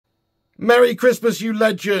Merry Christmas, you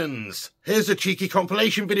legends! Here's a cheeky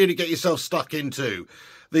compilation video to get yourself stuck into.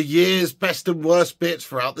 The year's best and worst bits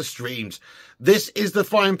throughout the streams. This is the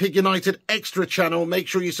Flying Pig United Extra channel. Make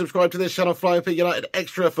sure you subscribe to this channel, Flying Pig United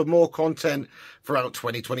Extra, for more content throughout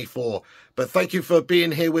 2024. But thank you for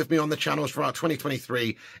being here with me on the channels throughout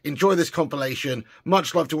 2023. Enjoy this compilation.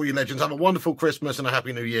 Much love to all you legends. Have a wonderful Christmas and a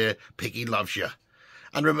Happy New Year. Piggy loves you.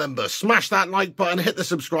 And remember, smash that like button, hit the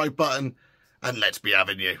subscribe button, and let's be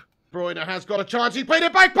having you. Bruyne has got a chance. He played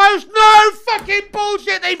it back post. No fucking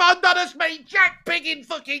bullshit. They've undone us, mate. Jack Piggin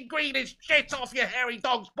fucking green his shit off your hairy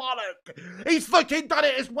dog's bollock. He's fucking done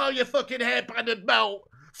it as well, you fucking hairbanded melt.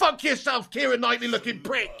 Fuck yourself, Kieran Knightley looking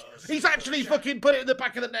prick. He's actually fucking put it in the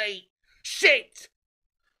back of the net. Shit.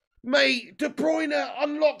 Mate, De Bruyne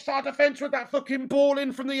unlocks our defence with that fucking ball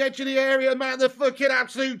in from the edge of the area, man. The fucking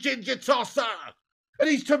absolute ginger tosser. And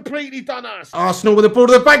he's completely done us. Arsenal with the ball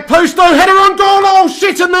to the back post, no header on goal. Oh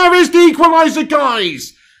shit, and there is the equaliser,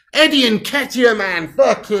 guys. Eddie Nketiah, man.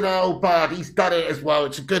 Fucking hell, bud. He's done it as well.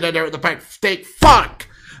 It's a good header at the back stick. Fuck.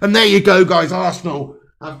 And there you go, guys. Arsenal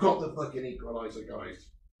have got the fucking equaliser, guys.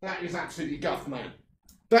 That is absolutely guff, man.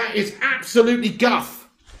 That is absolutely guff.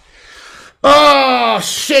 Oh,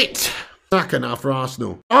 shit. Back enough for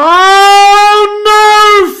Arsenal.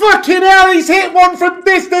 Oh, no! Fucking hell, he's hit one from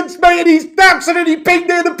distance, mate, and he's absolutely pinged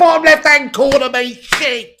in the bottom left-hand corner, mate.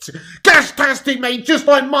 Shit! Gas-tastic, mate, just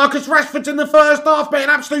like Marcus Rashford's in the first half, mate. An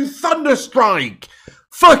absolute thunderstrike.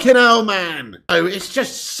 Fucking hell, man. Oh, it's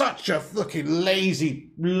just such a fucking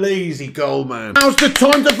lazy goal, man. Now's the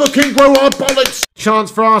time to fucking grow our bollocks.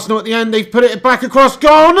 Chance for Arsenal at the end. They've put it back across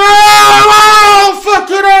goal. No! Oh,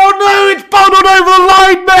 fucking hell, no! It's bundled over the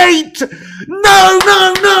line, mate! No,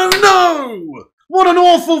 no, no, no! What an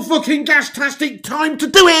awful fucking gas-tastic time to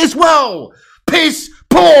do it as well! Piss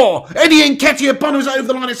poor! Eddie Nketiah bundles over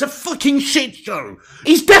the line. It's a fucking shit show.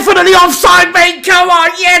 He's definitely offside, mate! Come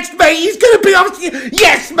on! Yes, mate! He's gonna be offside!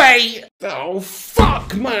 Yes, mate! Oh,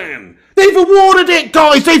 fuck, man! They've awarded it,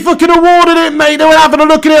 guys! They fucking awarded it, mate! They were having a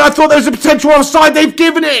look at it. I thought there was a potential offside. They've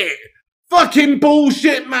given it! Fucking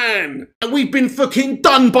bullshit, man! And we've been fucking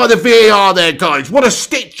done by the VAR there, guys. What a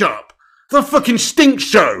stitch-up! The fucking stink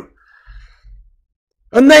show!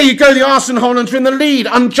 And there you go, the Arsenal Hollands are in the lead.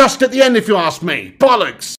 Unjust at the end, if you ask me.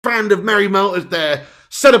 Bollocks. Band of merry melters there,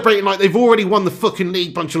 celebrating like they've already won the fucking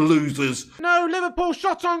league, bunch of losers. No, Liverpool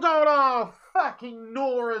shot on goal. Oh, fucking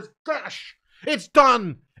Nora's gosh. It's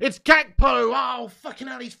done. It's Gakpo. Oh, fucking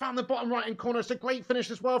hell, he's found the bottom right-hand corner. It's a great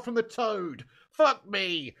finish as well from the Toad. Fuck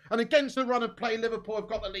me. And against the run of play, Liverpool have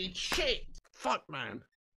got the lead. Shit. Fuck, man.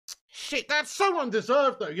 Shit, that's so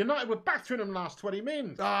undeserved, though. United were battering them last 20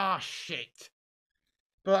 minutes. Ah, shit.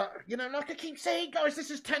 But, you know, like I keep saying, guys,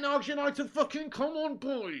 this is Ten Hag's United. Fucking come on,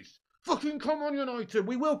 boys. Fucking come on, United.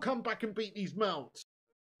 We will come back and beat these melts.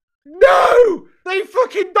 No! They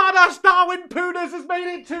fucking done us. Darwin Pudas has made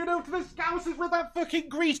it 2-0 to the Scousers with that fucking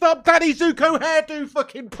greased up Danny Zuko hairdo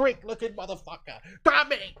fucking prick looking motherfucker.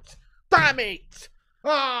 Damn it. Damn it.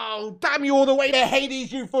 Oh, damn you all the way to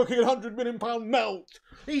Hades, you fucking £100 million melt.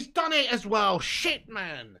 He's done it as well. Shit,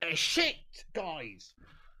 man. Shit, guys.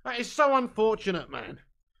 That is so unfortunate, man.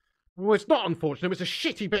 Well, it's not unfortunate, it's a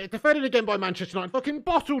shitty bit. Defended again by Manchester United. Fucking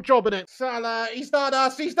bottle jobbing it. Salah, he's done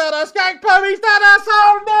us, Gakpo, he's done us.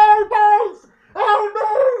 Oh no, boys!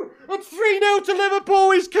 Oh no! It's 3-0 to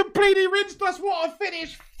Liverpool. He's completely rinsed us. What a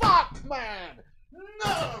finish. Fuck, man.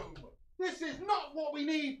 No! This is not what we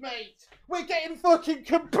need, mate. We're getting fucking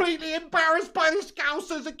completely embarrassed by the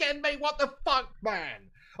Scousers again, mate. What the fuck, man?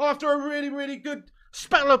 After a really good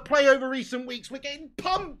spell of play over recent weeks, we're getting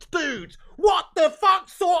pumped, dude. What the fuck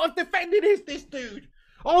sort of defending is this, dude?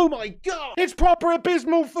 Oh my god. It's proper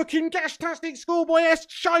abysmal fucking gas-tastic schoolboy-esque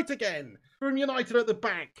shite again from United at the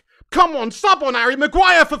back. Come on, sub on Harry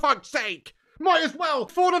Maguire for fuck's sake. Might as well.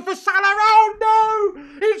 Fallen for Salah. Oh no!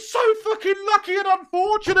 It's so fucking lucky and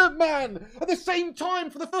unfortunate, man. At the same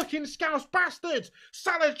time, for the fucking Scouse bastards,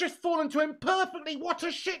 Salah's just fallen to him perfectly. What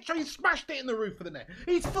a shit show. He smashed it in the roof of the net.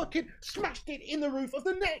 He's fucking smashed it in the roof of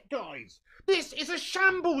the net, guys. This is a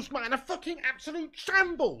shambles, man. A fucking absolute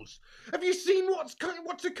shambles. Have you seen what's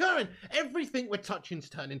occurring? Everything we're touching's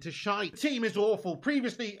turned into shite. The team is awful.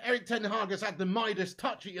 Previously, Erik Ten Hag has had the Midas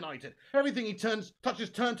touch at United. Everything he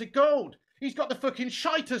touches turned to gold. He's got the fucking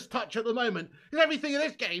shitest touch at the moment. And everything in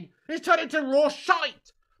this game is turned into raw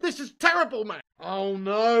shite. This is terrible, man. Oh,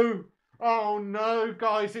 no. Oh, no,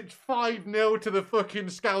 guys. It's 5-0 to the fucking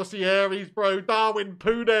Scousey Aries, bro. Darwin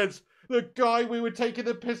Pudas, the guy we were taking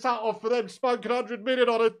the piss out of for them spunking 100 million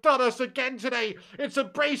on, has done us again today. It's a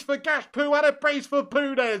brace for Gakpo and a brace for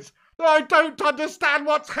Pudas. I don't understand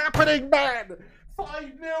what's happening, man.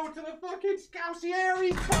 5-0 to the fucking Scousey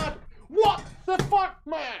Aries, bud. What the fuck,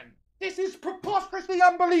 man? This is preposterously,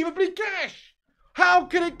 unbelievably gash. How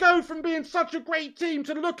can it go from being such a great team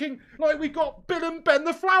to looking like we got Bill and Ben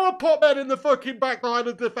the flower pot men in the fucking back line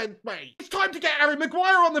of defence, mate? It's time to get Harry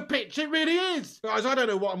Maguire on the pitch, it really is. Guys, I don't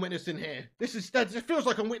know what I'm witnessing here. It feels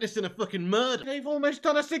like I'm witnessing a fucking murder. They've almost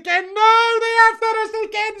done us again. No, they have done us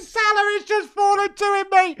again. Salah has just fallen to him,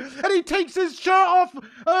 mate. And he takes his shirt off.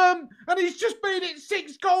 And he's just made it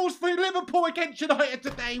 6 goals for Liverpool against United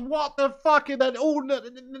today. What the fuck in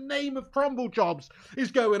the name of crumble jobs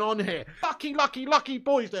is going on here? Lucky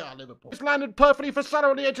boys they are, Liverpool. It's landed perfectly for Salah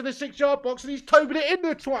on the edge of the 6-yard box and he's toed it in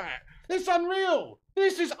the twat. It's unreal.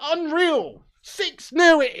 This is unreal.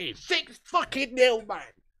 6-0 it is. 6-0, man.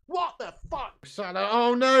 What the fuck? Salah,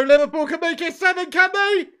 oh no, Liverpool can make it 7, can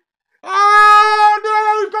they? Oh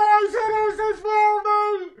no, guys, it is as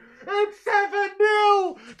well, mate. It's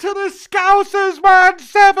 7-0 to the Scousers, man.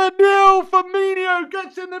 7-0. Firmino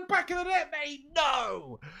gets in the back of the net, mate.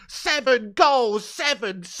 No. 7 goals.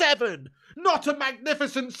 7. Not a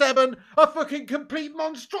magnificent 7. A fucking complete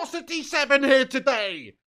monstrosity 7 here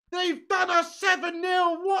today. They've done us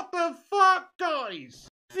 7-0. What the fuck, guys?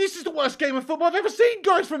 This is the worst game of football I've ever seen,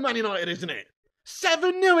 guys, from Man United, isn't it?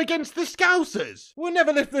 7-0 against the Scousers. We'll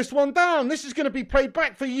never lift this one down. This is going to be played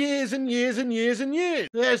back for years and years and years and years.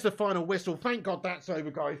 There's the final whistle. Thank God that's over,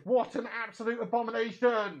 guys. What an absolute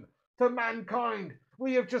abomination to mankind.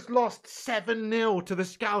 We have just lost 7-0 to the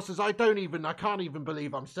Scousers. I can't even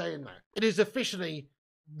believe I'm saying that. It is officially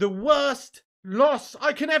the worst loss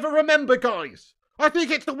I can ever remember, guys. I think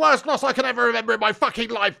it's the worst loss I can ever remember in my fucking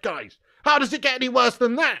life, guys. How does it get any worse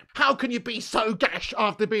than that? How can you be so gash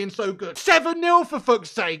after being so good? 7-0 for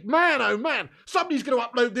fuck's sake. Man, oh man. Somebody's going to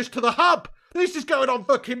upload this to the hub. This is going on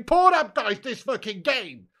fucking Pornhub, guys, this fucking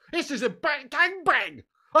game. This is a gangbang.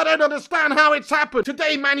 I don't understand how it's happened.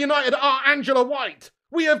 Today, Man United are Angela White.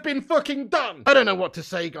 We have been fucking done. I don't know what to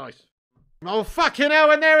say, guys. Oh, fucking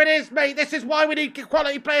hell, and there it is, mate. This is why we need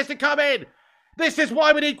quality players to come in. This is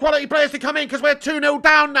why we need quality players to come in, because we're 2-0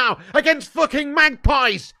 down now against fucking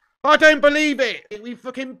Magpies. I don't believe it. We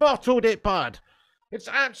fucking bottled it, bud. It's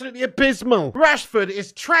absolutely abysmal. Rashford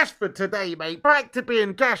is Trashford today, mate. Back to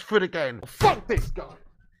being Gashford again. Fuck this guy.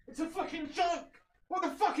 It's a fucking joke. What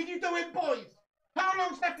the fuck are you doing, boys? How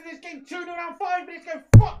long's left in this game? 2-0 down, 5 minutes ago.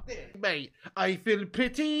 Fuck this. Mate, I feel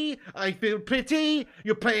pity.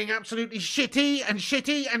 You're playing absolutely shitty and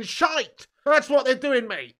shite. That's what they're doing,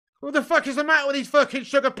 mate. What the fuck is the matter with these fucking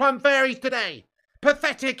sugar plum fairies today?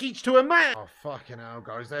 Pathetic each to a man. Oh, fucking hell,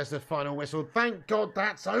 guys. There's the final whistle. Thank God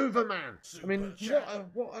that's over, man. I mean,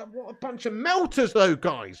 what a bunch of melters, though,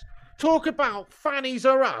 guys. Talk about fannies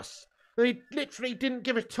are us. They literally didn't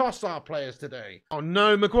give a toss, our players, today. Oh,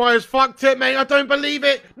 no, Maguire's fucked it, mate. I don't believe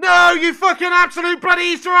it. No, you fucking absolute bloody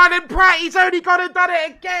Easter Island brat. He's only gone and done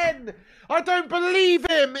it again. I don't believe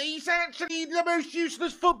him. He's actually the most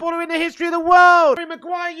useless footballer in the history of the world. Harry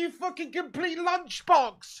Maguire, you fucking complete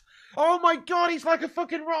lunchbox. Oh my God, he's like a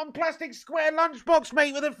fucking rotten plastic square lunchbox,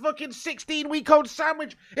 mate, with a fucking 16-week-old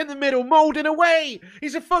sandwich in the middle, moulding away.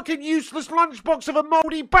 He's a fucking useless lunchbox of a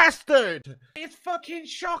mouldy bastard. It's fucking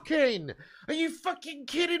shocking. Are you fucking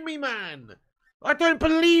kidding me, man? I don't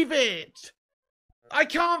believe it. I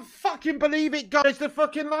can't fucking believe it, guys. The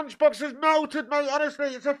fucking lunchbox has melted, mate. Honestly,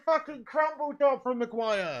 it's a fucking crumble job from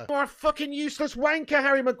Maguire. You're a fucking useless wanker,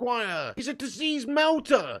 Harry Maguire. He's a disease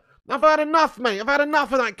melter. I've had enough, mate. I've had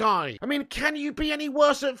enough of that guy. I mean, can you be any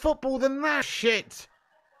worse at football than that? Shit.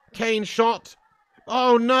 Kane shot.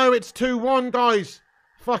 Oh, no, it's 2-1, guys.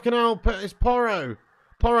 Fucking hell, it's Porro.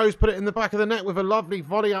 Porro's put it in the back of the net with a lovely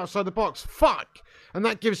volley outside the box. Fuck. And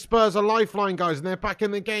that gives Spurs a lifeline, guys, and they're back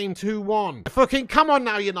in the game 2-1. Fucking come on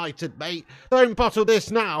now, United, mate. Don't bottle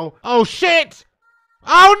this now. Oh, shit.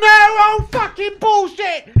 Oh, no. Oh, fucking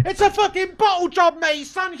bullshit. It's a fucking bottle job, mate.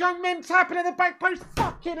 Sun Heung-min tapping in the back post.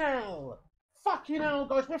 Fucking hell. Fucking hell,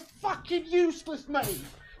 guys. We're fucking useless, mate.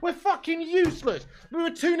 We're fucking useless. We were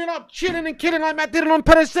tuning up, chilling and killing like Matt Dillon on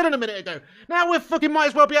penicillin a minute ago. Now we're fucking might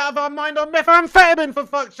as well be out of our mind on methamphetamine, for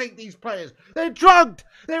fuck's sake, these players. They're drugged.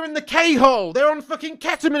 They're in the K-hole. They're on fucking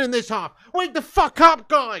ketamine in this half. Wake the fuck up,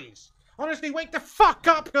 guys. Honestly, wake the fuck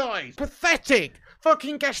up, guys. Pathetic.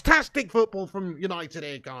 Fucking gastastic football from United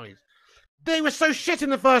here, guys. They were so shit in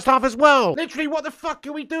the first half as well. Literally, what the fuck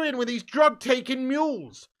are we doing with these drug-taking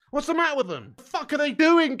mules? What's the matter with them? What the fuck are they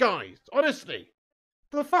doing, guys? Honestly.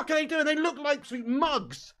 What the fuck are they doing? They look like sweet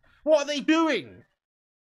mugs. What are they doing?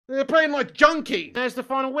 They're playing like junkies. There's the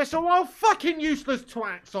final whistle. Oh, fucking useless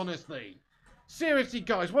twats, honestly. Seriously,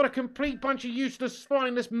 guys, what a complete bunch of useless,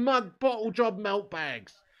 spineless mug bottle job melt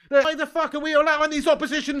bags. Why the fuck are we allowing these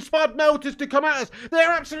opposition spud melters to come at us?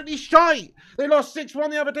 They're absolutely shite. They lost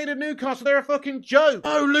 6-1 the other day to Newcastle. They're a fucking joke.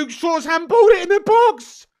 Oh, Luke Shaw's handballed it in the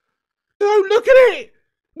box. No, look at it.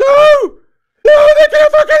 No, they're gonna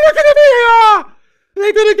fucking look at the VAR.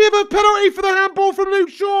 They're gonna give a penalty for the handball from Luke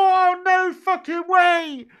Shaw. Oh, no fucking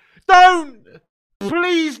way. Don't.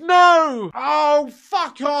 Please, no! Oh,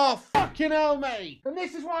 fuck off! Fucking hell, mate! And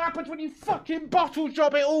this is what happens when you fucking bottle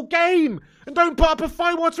job it all game! And don't put up a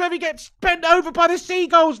fight whatsoever, you get bent over by the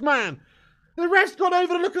seagulls, man! The ref's gone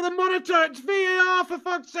over to look at the monitor, it's VAR for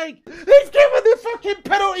fuck's sake! He's given the fucking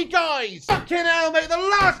penalty, guys! Fucking hell, mate, the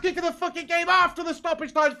last kick of the fucking game after the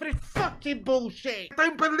stoppage time's finished, fucking bullshit! I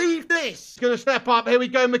don't believe this! Gonna step up, here we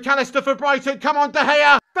go, McAllister for Brighton, come on, De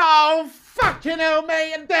Gea! Oh, fucking hell,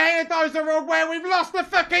 mate, and De Gea goes the wrong way, we've lost the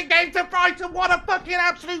fucking game to Brighton, what a fucking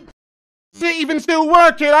absolute... Is it even still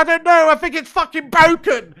working? I don't know, I think it's fucking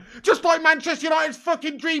broken! Just like Manchester United's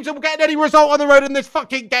fucking dreams of getting any result on the road in this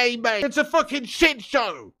fucking game, mate. It's a fucking shit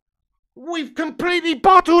show. We've completely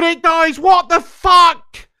bottled it, guys. What the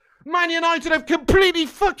fuck? Man United have completely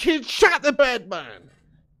fucking shat the bed, man.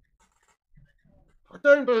 I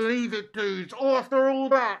don't believe it, dudes. Oh, after all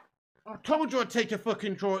that. I told you I'd take a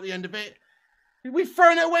fucking draw at the end of it. We've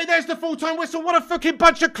thrown it away. There's the full-time whistle. What a fucking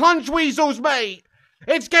bunch of clunge weasels, mate.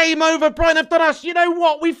 It's game over. Brighton have done us. You know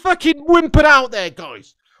what? We fucking whimpered out there,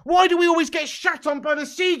 guys. Why do we always get shat on by the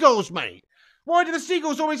seagulls, mate? Why do the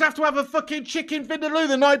seagulls always have to have a fucking chicken vindaloo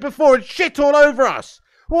the night before and shit all over us?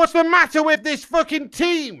 What's the matter with this fucking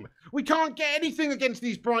team? We can't get anything against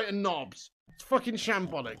these Brighton knobs. It's fucking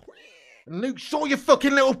shambolic. And Luke Shaw, you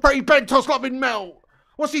fucking little Freddie Bentos loving melt.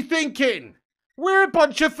 What's he thinking? We're a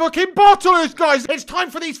bunch of fucking bottlers, guys! It's time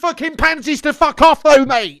for these fucking pansies to fuck off, though,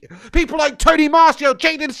 mate! People like Tony Martial,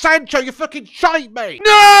 Jadon Sancho, you're fucking shite, mate!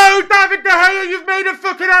 No! David De Gea, you've made a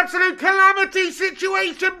fucking absolute calamity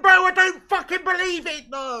situation, bro! I don't fucking believe it,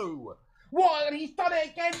 no! What? And he's done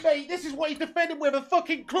it again, mate! This is what he's defending with, a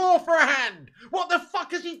fucking claw for a hand! What the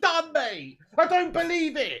fuck has he done, mate? I don't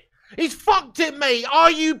believe it! He's fucked it, mate! Are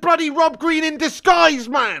you bloody Rob Green in disguise,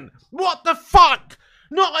 man? What the fuck?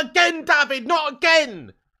 Not again, David, not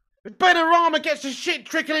again! Benrahma gets a shit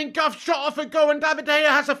trickling guff shot off a goal and David De Gea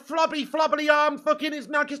has a flubbly arm fucking his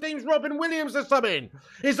neck. His name's Robin Williams or something.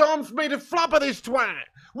 His arm's made of flubber, this twat.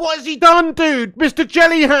 What has he done, dude? Mr.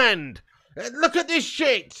 Jellyhand. Look at this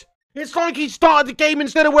shit. It's like he started the game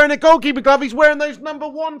instead of wearing a goalkeeper glove, he's wearing those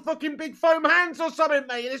 #1 fucking big foam hands or something,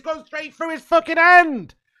 mate. And it's gone straight through his fucking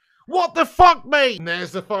hand. What the fuck, mate? And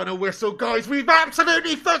there's the final whistle, guys. We've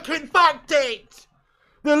absolutely fucking fucked it.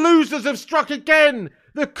 The losers have struck again.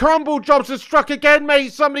 The crumble jobs have struck again,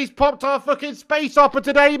 mate. Somebody's popped our fucking space opera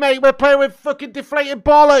today, mate. We're playing with fucking deflated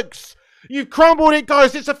bollocks. You've crumbled it,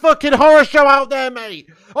 guys. It's a fucking horror show out there, mate.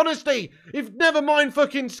 Honestly, if never mind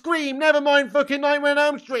fucking Scream, never mind fucking Nightmare on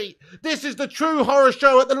Elm Street. This is the true horror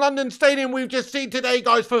show at the London Stadium we've just seen today,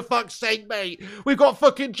 guys, for fuck's sake, mate. We've got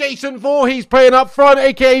fucking Jason Voorhees playing up front,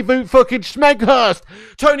 aka fucking Smeghurst.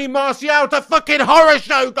 Tony Martial, the fucking horror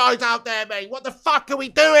show, guys, out there, mate. What the fuck are we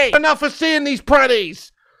doing? Enough of seeing these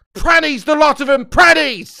prannies. Prannies, the lot of them,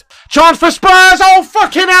 prannies! Chance for Spurs! Oh,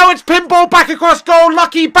 fucking hell, it's pinball back across goal,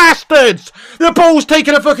 lucky bastards! The ball's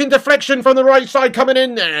taken a fucking deflection from the right side coming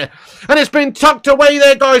in there. And it's been tucked away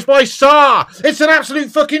there, guys, by Sarr. It's an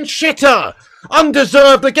absolute fucking shitter.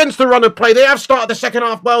 Undeserved against the run of play. They have started the second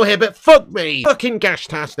half well here, but fuck me. Fucking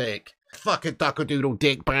gashtastic. Fucking duck-a-doodle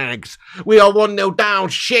dick bags. We are 1-0 down,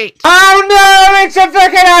 shit. Oh no, it's a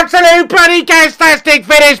fucking absolute bloody gastastic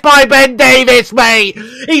finish by Ben Davies, mate.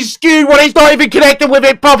 He's skewed one, he's not even connected with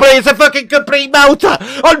it properly. It's a fucking complete melter.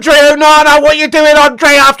 Andre Onana, what you doing, Andre,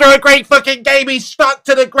 after a great fucking game? He's stuck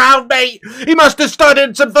to the ground, mate. He must have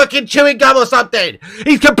studied some fucking chewing gum or something.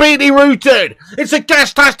 He's completely rooted. It's a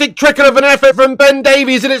gastastic trickle of an effort from Ben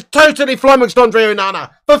Davies and it's totally flummoxed Andre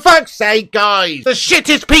Onana. For fuck's sake, guys. The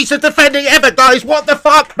shittest piece of defending ever, guys. What the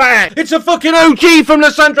fuck, man? It's a fucking OG from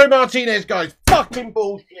Lisandro Martinez, guys. Fucking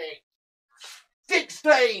bullshit. 6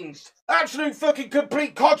 stains. Absolute fucking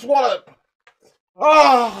complete codswallop.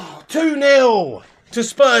 Oh, 2-0 to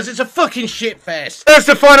Spurs. It's a fucking shitfest. There's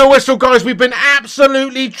the final whistle, guys. We've been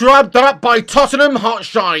absolutely drubbed up by Tottenham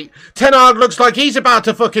hotshite. Ten Hag looks like he's about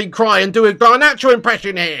to fucking cry and do a Garnacho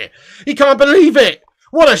impression here. He can't believe it.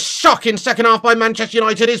 What a shocking second half by Manchester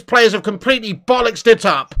United. His players have completely bollocksed it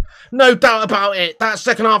up. No doubt about it. That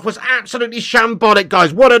second half was absolutely shambolic,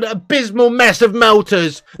 guys. What an abysmal mess of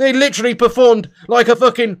melters. They literally performed like a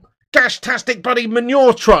fucking gashtastic bloody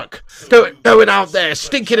manure truck. Going out there,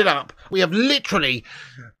 stinking it up. We have literally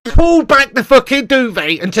pulled back the fucking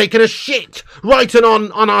duvet and taken a shit right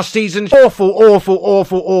on our season's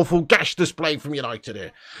awful gash display from United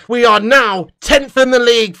here. We are now 10th in the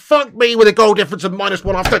league. Fuck me with a goal difference of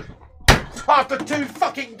 -1 after 2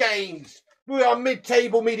 fucking games. We are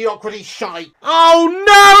mid-table mediocrity shite. Oh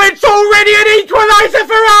no, it's already an equaliser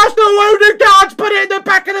for Arsenal. Odegaard's put it in the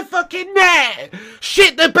back of the fucking net.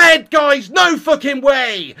 Shit the bed, guys. No fucking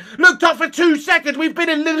way. Looked up for 2 seconds. We've been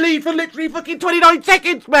in the lead for literally fucking 29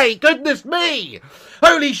 seconds, mate. Goodness me.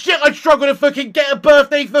 Holy shit, I'd struggle to fucking get a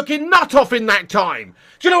birthday fucking nut off in that time.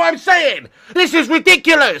 Do you know what I'm saying? This is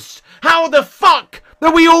ridiculous. How the fuck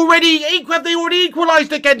have they already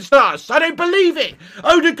equalised against us? I don't believe it.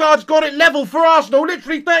 Odegaard's got it level for Arsenal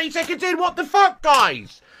literally 30 seconds in. What the fuck,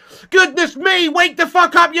 guys? Goodness me, wake the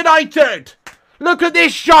fuck up, United. Look at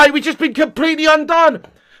this shite. We've just been completely undone.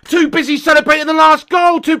 Too busy celebrating the last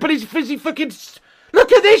goal. Too busy fucking...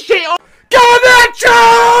 Look at this shit.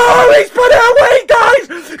 Garnacho! He's put it away, guys!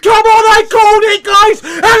 Come on, I called it, guys!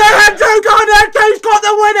 Alejandro Garnacho's got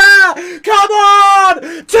the winner! Come on!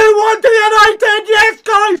 2-1 to United, yes,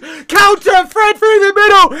 guys! Counter, Fred through the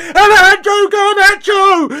middle! Alejandro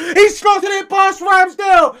Garnacho! He's slotted it past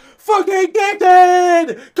Ramsdale! Fucking get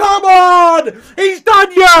in! Come on! He's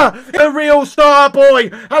done ya! A real star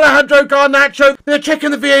boy! Alejandro Garnacho! They're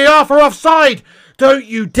checking the VAR for offside! Don't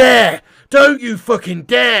you dare! Don't you fucking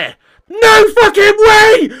dare! No fucking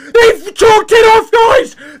way! They've chalked it off,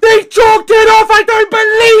 guys! They've chalked it off! I don't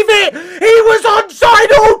believe it! He was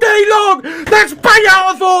onside all day long! That's bang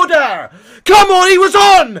out of order! Come on, he was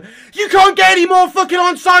on! You can't get any more fucking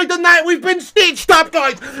onside than that! We've been stitched up,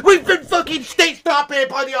 guys! We've been fucking stitched up here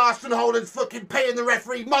by the Arsenal holders fucking paying the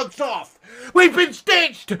referee mugs off! We've been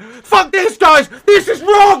stitched! Fuck this, guys! This is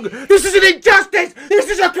wrong! This is an injustice! This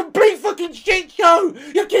is a complete fucking shit show!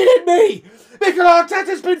 You're kidding me! Mikel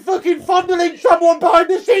Arteta's been fucking fondling someone behind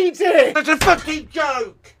the scenes here! It's a fucking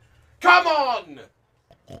joke! Come on!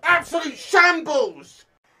 Absolute shambles!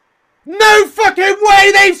 No fucking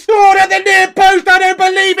way they've scored at the near post! I don't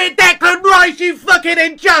believe it! Declan Rice, you fucking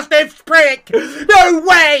injustice prick! No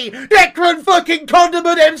way! Declan fucking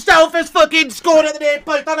Condiment himself has fucking scored at the near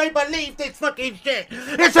post! I don't believe this fucking shit!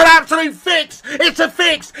 It's an absolute fix! It's a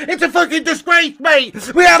fix! It's a fucking disgrace, mate!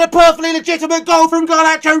 We had a perfectly legitimate goal from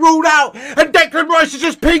Garnacho ruled out, and Declan Rice has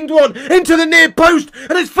just pinged one into the near post,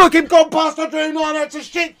 and it's fucking gone past Andre Onana. It's a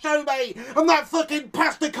shit show, mate! And that fucking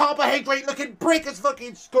pasta carbohydrate looking prick has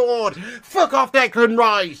fucking scored! Fuck off, Declan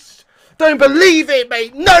Rice! Don't believe it,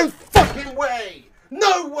 mate! No fucking way!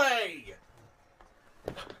 No way!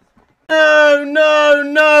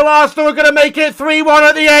 No! Arsenal are going to make it 3-1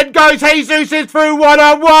 at the end, guys! Jesus is through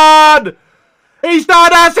 1-on-1! He's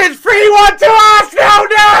done us! It's 3-1 to Arsenal!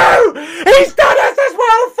 No! He's done us as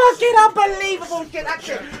well! Fucking unbelievable shit! That's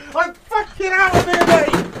it! I'm fucking out of here,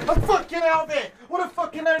 mate! I'm fucking out of it! What a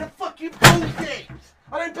fucking load of fucking bullshit!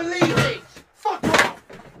 I don't believe it! Fuck off!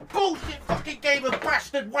 Bullshit fucking game of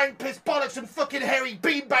bastard wank piss bollocks and fucking hairy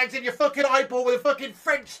beanbags in your fucking eyeball with a fucking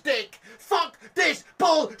French stick. Fuck this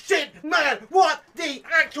bullshit, man. What the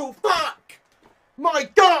actual fuck? My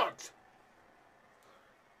God.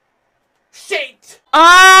 Shit.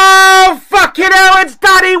 Oh, fucking hell, it's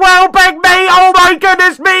Danny Welbeck, mate. Oh my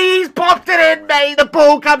goodness me, he's popped it in, mate. The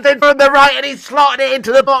ball comes in from the right and he's slotted it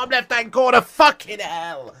into the bottom left-hand corner. Fucking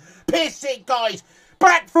hell. Piss it, guys.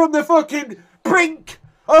 Back from the fucking brink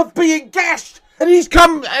of being gashed, and he's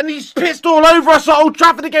come and he's pissed all over us at Old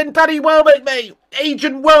Trafford again. Danny Welbeck, mate.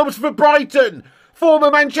 Agent Welbs for Brighton, former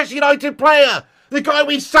Manchester United player, the guy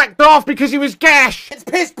we sacked off because he was gash. It's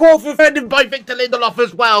piss poor for defended by Victor Lindelof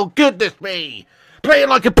as well. Goodness me, playing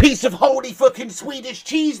like a piece of holy fucking Swedish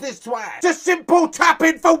cheese, this twat. Just simple tap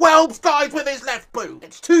in for Welbs, guys, with his left boot.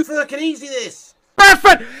 It's too fucking easy, this.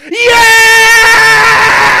 Bradford, yes!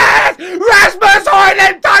 Rasmus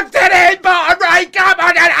Højlund tucks it in, bottom right, come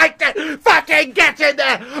on, fucking get in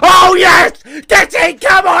there! Oh yes! Get in,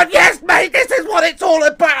 come on, yes mate, this is what it's all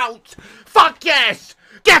about! Fuck yes!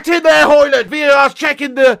 Get in there, Højlund! VAR's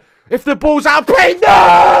checking if the ball's out of play,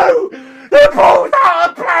 no! The ball's out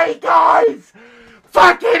of play, guys!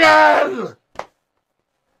 Fucking hell!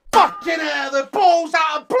 Fucking hell, the ball's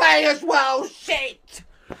out of play as well, shit!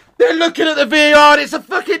 They're looking at the VAR and it's a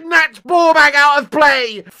fucking Nats ball bag out of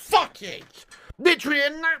play. Fuck it. Literally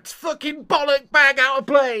a Nats fucking bollock bag out of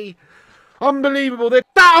play. Unbelievable.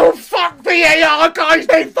 Oh, fuck VAR, guys.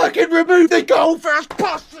 They fucking removed the goal for us.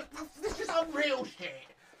 This is unreal shit.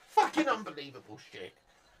 Fucking unbelievable shit.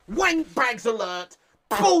 Wank bags alert.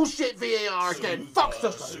 Bullshit VAR again. Fucks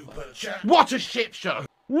us over. What a shit show.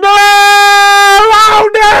 No! Oh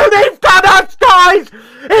no! They've done us, guys!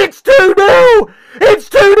 It's 2-0! It's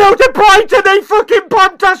 2-0 to Brighton. They fucking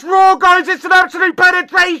pumped us raw, guys. It's an absolute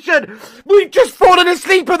penetration. We've just fallen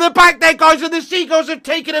asleep at the back there, guys, and the Seagulls have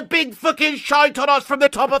taken a big fucking shite on us from the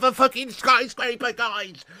top of a fucking skyscraper,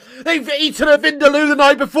 guys. They've eaten a Vindaloo the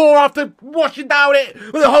night before after washing down it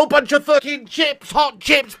with a whole bunch of fucking chips, hot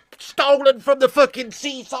chips, stolen from the fucking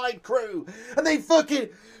seaside crew. And they fucking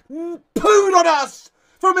pooed on us.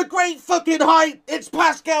 From a great fucking height, it's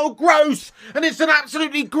Pascal Gross, and it's an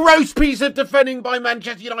absolutely gross piece of defending by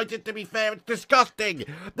Manchester United, to be fair. It's disgusting.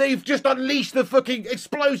 They've just unleashed the fucking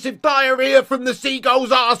explosive diarrhea from the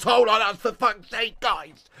Seagulls' arsehole on us, for fuck's sake,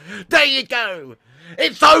 guys. There you go.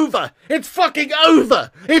 It's over. It's fucking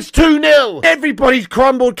over. It's 2-0. Everybody's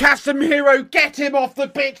crumbled. Casemiro, get him off the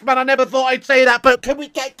pitch, man. I never thought I'd say that, but can we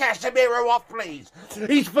get Casemiro off, please?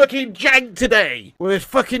 He's fucking janked today. Well, it's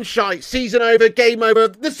fucking shite. Season over. Game over.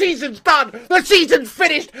 The season's done. The season's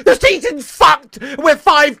finished. The season's fucked. We're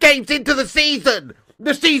 5 games into the season.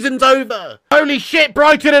 The season's over. Holy shit,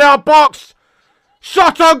 Brighton in our box.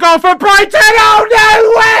 Shot on goal for Brighton. Oh,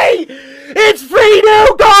 no way. It's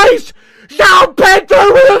 3-0, guys. João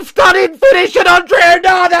Pedro with a stunning finish, and Andre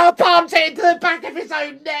Onana palms it into the back of his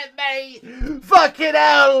own net, mate. Fucking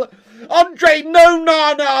hell. Andre no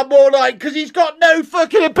Nana, more like, because he's got no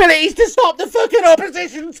fucking abilities to stop the fucking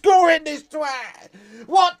opposition scoring, this twat.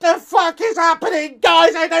 What the fuck is happening,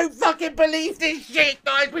 guys? I don't fucking believe this shit,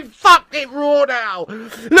 guys. We've fucked it raw now.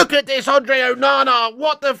 Look at this, Andre Onana.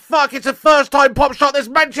 What the fuck? It's a first-time pop shot. There's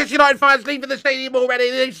Manchester United fans leaving the stadium already.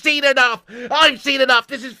 They've seen enough. I've seen enough.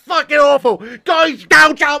 This is fucking awful. Guys,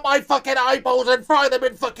 gouge out my fucking eyeballs and fry them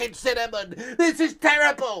in fucking cinnamon. This is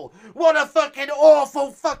terrible. What a fucking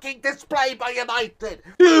awful fucking display by United.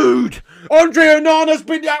 Dude, Andre Onana's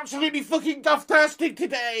been absolutely fucking duff-tastic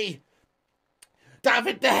today.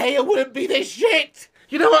 David De Gea wouldn't be this shit.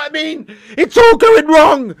 You know what I mean? It's all going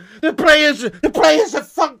wrong. The players have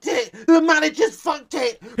funked it. The manager's funked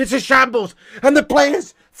it. It's a shambles. And the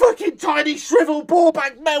players, fucking tiny shriveled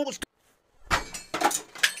ballback melts.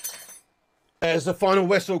 There's the final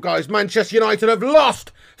whistle, guys. Manchester United have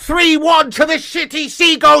lost 3-1 to the shitty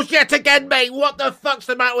Seagulls yet again, mate. What the fuck's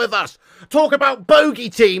the matter with us? Talk about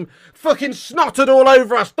bogey team. Fucking snotted all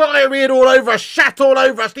over us, diarrheaed all over us, shat all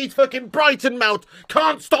over us. These fucking Brighton melt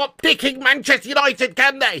can't stop picking Manchester United,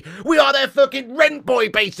 can they? We are their fucking rent boy,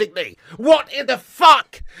 basically. What in the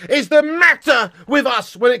fuck is the matter with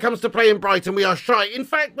us when it comes to playing Brighton? We are shy. In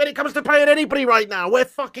fact, when it comes to playing anybody right now, we're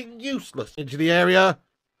fucking useless. Into the area.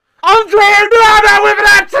 Andre Onana with an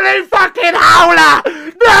absolute fucking howler!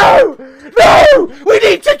 No! No! We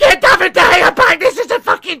need to get David De Gea back! This is a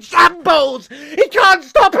fucking shambles! He can't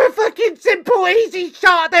stop a fucking simple, easy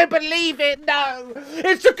shot! I don't believe it, no!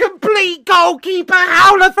 It's a complete goalkeeper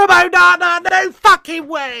howler from Onana! No fucking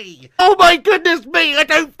way! Oh my goodness me! I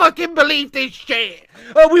don't fucking believe this shit!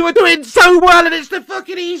 We were doing so well, and it's the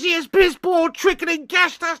fucking easiest piss ball, trickling,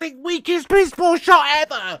 gash-tastic, weakest piss ball shot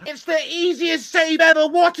ever! It's the easiest save ever!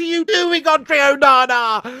 What are you doing, Andre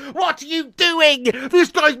Onana? What are you doing?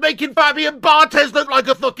 This guy's making Fabian Barthez look like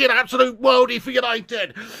a fucking absolute worldie for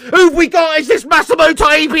United. Who've we got? Is this Massimo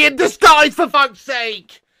Taibbi in disguise, for fuck's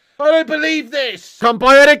sake? I don't believe this. Come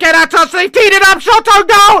by it again at us. They've teed it up. Shot on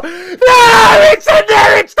goal. No, it's in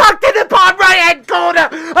there. It's tucked in the bottom right-hand corner.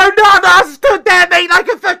 Onana stood there, mate, like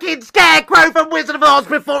a fucking scarecrow from Wizard of Oz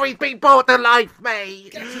before he's been brought to life,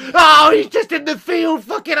 mate. Oh, he's just in the field,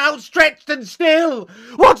 fucking outstretched and still.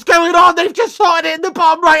 What's going on? They've just slotted it in the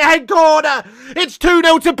bottom right-hand corner. It's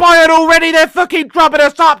 2-0 to Bayern already. They're fucking drubbing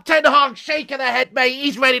us up. Ten Hag shaking their head, mate.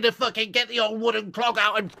 He's ready to fucking get the old wooden clog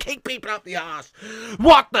out and kick people up the arse.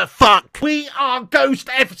 What the fuck? We are Ghost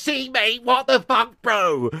FC, mate. What the fuck,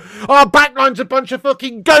 bro? Our backline's a bunch of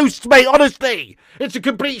fucking ghosts, mate, honestly. It's a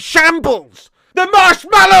complete shambles. The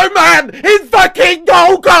Marshmallow Man is fucking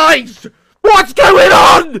goal, guys. What's going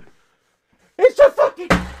on? It's a fucking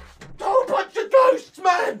whole bunch of ghosts,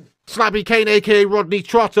 man. Slabby Kane, aka Rodney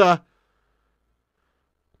Trotter.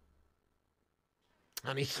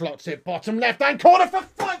 And he slots it bottom left-hand corner, for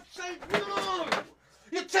fuck's sake, no!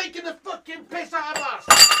 You're taking the fucking piss out of us!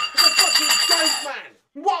 It's a fucking joke,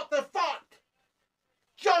 man! What the fuck?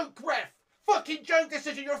 Joke, ref! Fucking joke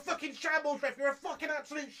decision! You're a fucking shambles, ref! You're a fucking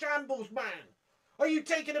absolute shambles, man! Are you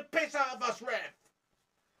taking the piss out of us, ref?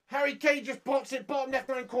 Harry Kane just pops it bottom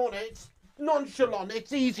left-hand corner. It's nonchalant.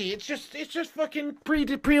 It's easy. It's just fucking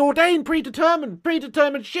preordained,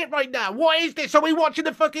 predetermined shit right now. What is this? Are we watching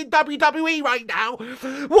the fucking WWE right now?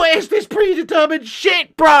 What is this predetermined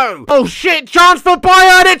shit, bro? Oh shit, chance for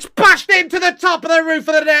Bayern. It's bashed into the top of the roof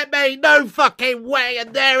of the net, mate. No fucking way.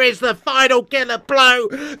 And there is the final killer blow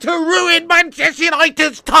to ruin Manchester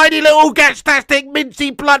United's tiny little gastastic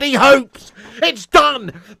mincy bloody hopes. It's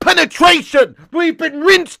done. Penetration. We've been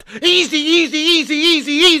rinsed. Easy, easy, easy,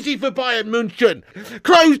 easy, easy for Bayern München.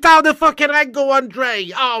 Close down the fucking angle,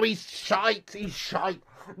 Andre. Oh, he's shite. He's shite.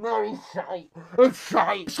 No, he's shite. It's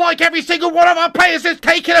shite. It's like every single one of our players is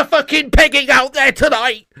taking a fucking pegging out there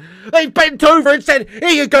tonight. They've bent over and said, here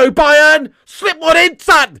you go, Bayern. Slip one in,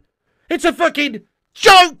 son. It's a fucking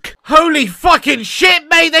joke. Holy fucking shit,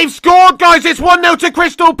 mate. They've scored, guys. It's 1-0 to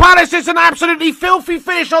Crystal Palace. It's an absolutely filthy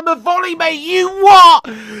finish on the volley, mate. You what?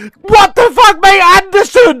 What the fuck, mate?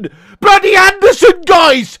 Anderson. Bloody Anderson,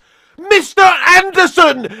 guys. Mr.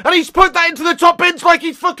 Anderson! And he's put that into the top bins like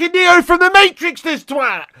he's fucking Neo from the Matrix, this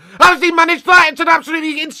twat! How does he manage that? It's an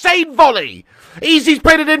absolutely insane volley! Easy's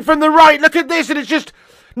played it in from the right, look at this, and it's just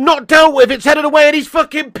not dealt with, it's headed away, and he's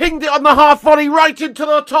fucking pinged it on the half volley right into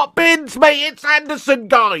the top bins, mate! It's Anderson,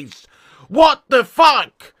 guys! What the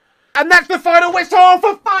fuck? And that's the final whistle. Oh,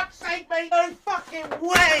 for fuck's sake, mate, no fucking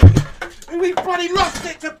way! We've bloody lost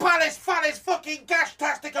it to Palace, fucking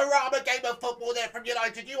gash-tastic Arama game of football there from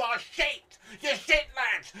United. You are shit! You're shit,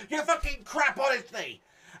 lads! You're fucking crap, honestly!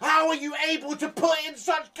 How are you able to put in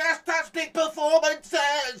such gash-tastic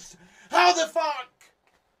performances? How the fuck?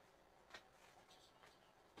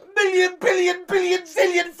 Million, billion,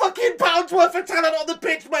 zillion fucking pounds worth of talent on the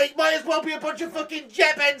pitch, mate! Might as well be a bunch of fucking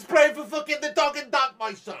jeb-ends playing for fucking the dog and duck,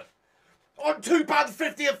 my son! On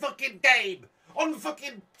 £2.50 a fucking game! On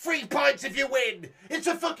fucking 3 pints if you win. It's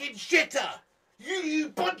a fucking shitter. You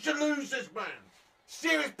bunch of losers, man.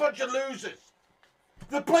 Serious bunch of losers.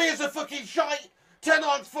 The players are fucking shite. Ten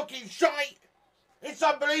Hag's fucking shite. It's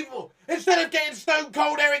unbelievable. Instead of getting Stone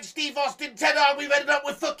Cold Eric, Steve Austin, Ten Hag, we've ended up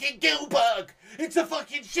with fucking Gilbert. It's a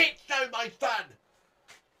fucking shit show, my son.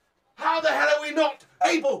 How the hell are we not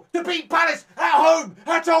able to beat Palace at home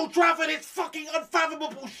at Old Trafford? It's fucking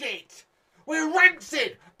unfathomable shit. We're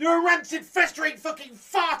rancid. You're a rancid, festering fucking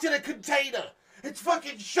fart in a container. It's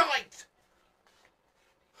fucking shite.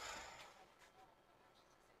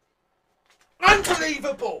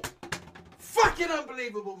 Unbelievable. Fucking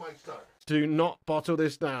unbelievable, my son. Do not bottle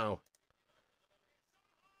this now.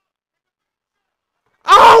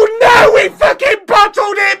 Oh no, we fucking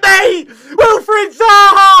bottled it, mate! Wilfried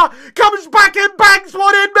Zaha comes back and bangs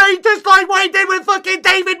one in, mate, just like what he did with fucking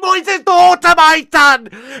David Moyes' daughter, my son!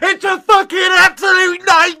 It's a fucking absolute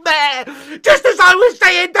nightmare! Just as I was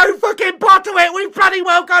saying, don't fucking bottle it, we bloody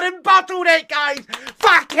well got and bottled it, guys!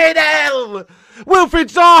 Fucking hell!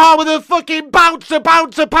 Wilfried Zaha with a fucking bouncer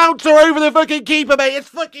over the fucking keeper, mate. It's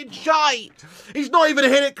fucking shite. He's not even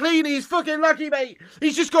hit it clean. He's fucking lucky, mate.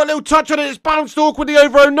 He's just got a little touch on it. It's bounced awkwardly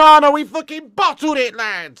over Onana. We fucking bottled it,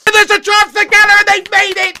 lads. And there's a chance for Geller, and they've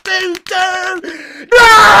made it 2-2.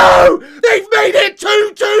 No! They've made it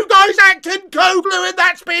 2-2, guys. Acton Koglu, and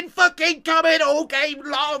that's been fucking coming all game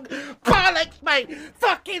long. Bollocks, mate.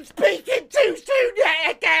 Fucking speaking too soon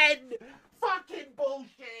yet again. Fucking bullshit.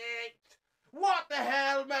 What the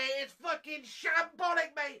hell, mate? It's fucking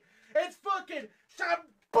shambolic, mate. It's fucking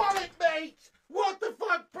shambolic, mate. What the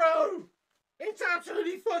fuck, bro? It's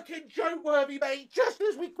absolutely fucking joke-worthy, mate. Just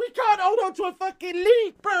as we can't hold on to a fucking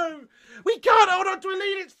lead, bro. We can't hold on to a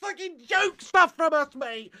lead. It's fucking joke stuff from us,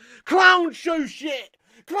 mate. Clown show shit.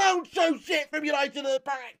 Clown show shit from United at the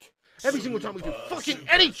back. Every single time we do fucking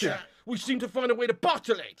anything, we seem to find a way to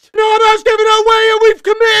bottle it. Nana's given it away and we've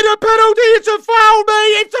committed a penalty. It's a foul,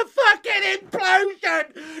 mate. It's a fucking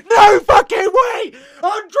implosion. No fucking way.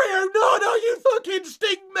 Andre Onana, you fucking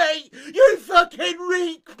stink, mate. You fucking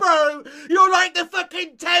reek, bro. You're like the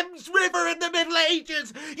fucking Thames River in the Middle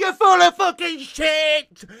Ages. You're full of fucking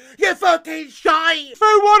shit. You're fucking shite.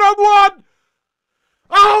 Through one-on-one.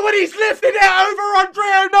 Oh, and he's lifted it over Andre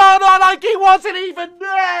Onana like he wasn't even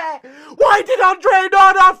there! Why did Andre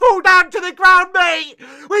Onana fall down to the ground, mate?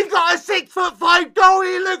 We've got a 6'5" goal,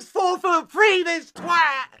 he looks 4'3", this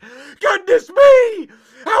twat! Goodness me!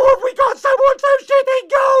 How have we got someone so shit in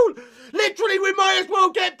goal? Literally, we might as well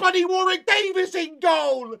get Buddy Warwick Davis in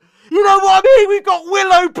goal! You know what I mean? We've got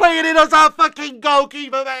Willow playing in as our fucking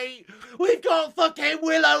goalkeeper, mate! We've got fucking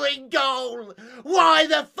Willow in goal! Why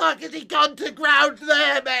the fuck has he gone to ground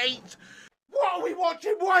there, mate? What are we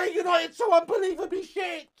watching? Why are United so unbelievably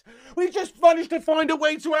shit? We just managed to find a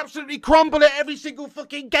way to absolutely crumble it every single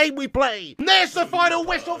fucking game we play. And there's the final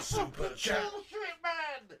whistle. Super bullshit,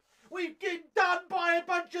 man! We've been done by a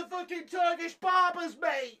bunch of fucking Turkish barbers,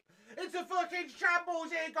 mate! It's a fucking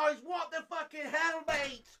shambles here, guys! What the fucking hell,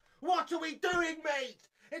 mate? What are we doing, mate?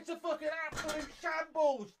 It's a fucking absolute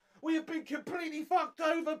shambles! We have been completely fucked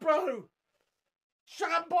over, bro!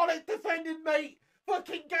 Shambolic defending, mate!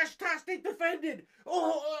 fucking gas-tastic defending,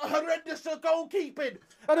 horrendous goalkeeping,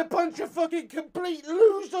 and a bunch of fucking complete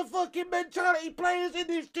loser fucking mentality players in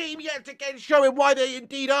this team yet again showing why they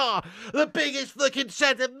indeed are the biggest fucking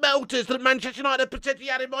set of melters that Manchester United potentially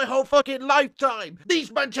had in my whole fucking lifetime.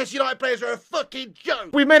 These Manchester United players are a fucking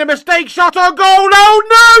joke. We made a mistake, shot on goal. No,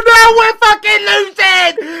 we're fucking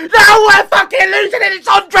losing. No, we're fucking losing, and it's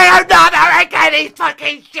Andre Onana again. He's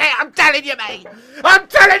fucking shit. I'm telling you, mate. I'm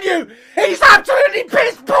telling you, he's absolutely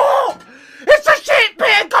piss poor. It's a shit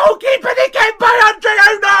bit of goalkeeping again by Andre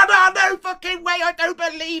Onana. No fucking way. I don't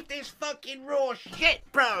believe this fucking raw shit,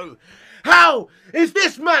 bro. How is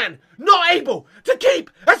this man not able to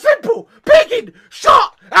keep a simple pigging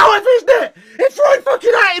shot out of his net? It's right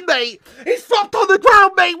fucking at him, mate. He's flopped on the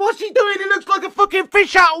ground, mate. What's he doing? He looks like a fucking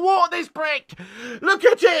fish out of water, this prick. Look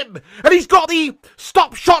at him. And he's got the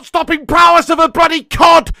shot-stopping prowess of a bloody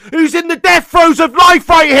cod who's in the death throes of life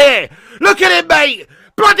right here. Look at him, mate.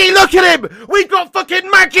 Bloody look at him! We've got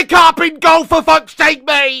fucking Magikarp in goal, for fuck's sake,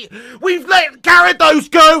 mate! We've let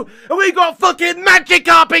Gyarados go, and we've got fucking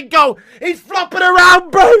Magikarp in goal! He's flopping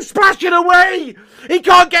around, bro, splashing away! He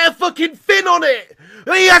can't get a fucking fin on it!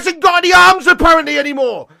 He hasn't got any arms, apparently,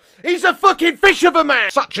 anymore! He's a fucking fish of a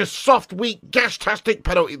man! Such a soft, weak, gas-tastic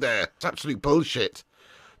penalty there. It's absolute bullshit.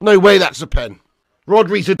 No way that's a pen.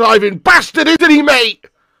 Rodri's a diving bastard, isn't he, mate?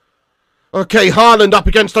 Okay, Haaland up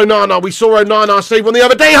against Onana. We saw Onana save one the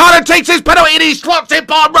other day. Haaland takes his penalty and he slots it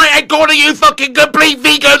bottom right-hand corner. You fucking complete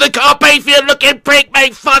Vigo the Carpathian looking prick,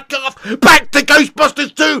 mate. Fuck off. Back to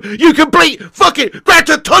Ghostbusters 2. You complete fucking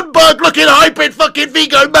Greta Thunberg looking hybrid fucking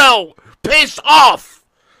Vigo Mel. Piss off.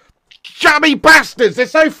 Jammy bastards. They're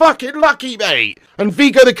so fucking lucky, mate. And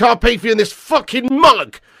Vigo the Carpathian, this fucking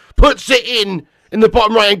mug, puts it in the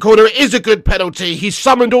bottom right-hand corner. It is a good penalty. He's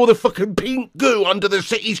summoned all the fucking pink goo under the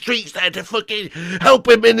city streets there to fucking help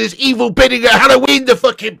him in his evil bidding at Halloween, the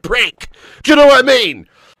fucking prick. Do you know what I mean?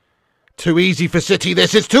 Too easy for City,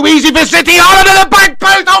 this. It's too easy for City. Haaland to the back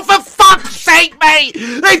post. Oh, for fuck's sake, mate.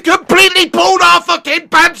 They've completely pulled our fucking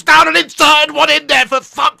pants down and inserted one in there, for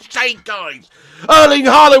fuck's sake, guys. Erling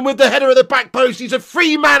Haaland with the header of the back post. He's a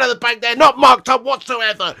free man at the back there, not marked up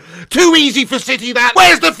whatsoever. Too easy for City, that.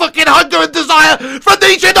 Where's the fucking hunger and desire from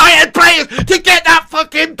these United players to get that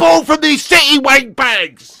fucking ball from these City wank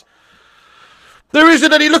bags? There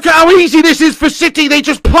isn't any. Look at how easy this is for City. They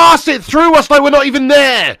just pass it through us like we're not even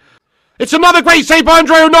there. It's another great save by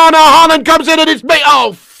Andre Onana. Haaland comes in and it's mate.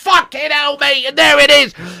 Oh, fucking hell, mate. And there it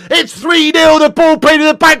is. It's 3-0. The ball played to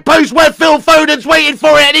the back post where Phil Foden's waiting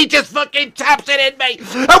for it. And he just fucking taps it in, mate.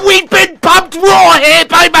 And we've been pumped raw here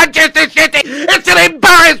by Manchester City. It's an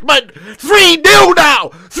embarrassment. 3-0 now.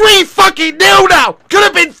 3 fucking 0 now. Could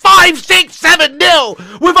have been 5, 6,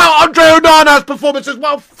 7-0 without Andre Onana's performance as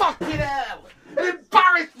well. Fucking hell. An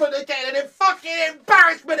embarrassment again, an fucking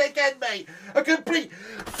embarrassment again, mate. A complete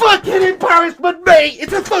fucking embarrassment, mate.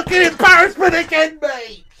 It's a fucking embarrassment again,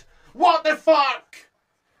 mate. What the fuck?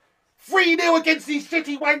 3-0 against these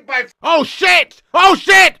City wankbags. Oh shit! Oh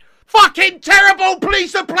shit! Fucking terrible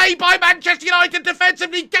piece of play by Manchester United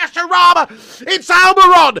defensively. Gasharama. It's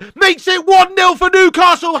Almiron. Makes it 1-0 for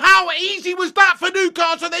Newcastle. How easy was that for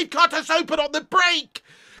Newcastle? They've cut us open on the break.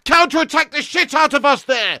 Counter-attack the shit out of us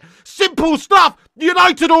there. Simple stuff.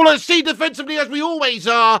 United all at sea defensively as we always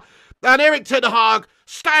are. And Erik ten Hag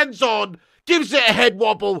stands on, gives it a head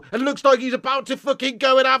wobble, and looks like he's about to fucking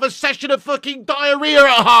go and have a session of fucking diarrhea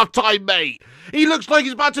at half-time, mate. He looks like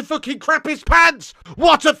he's about to fucking crap his pants.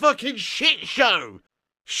 What a fucking shit show.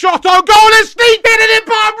 Shot on goal and sneak in the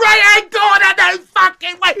bottom right-hand corner. No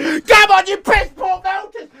fucking way. Come on, you piss poor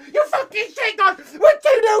Melters. You fucking shit, guys. We're 2-0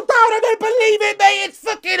 down. I don't believe it, mate. It's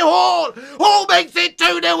fucking Hall. Hall makes it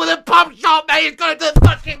 2-0 with a pump shot, mate. It's got to the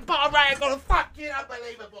fucking bottom right-hand corner. Fucking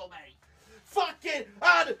unbelievable, mate. Fucking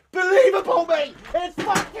unbelievable, mate. It's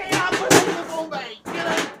fucking unbelievable, mate. You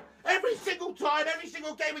know, every single time, every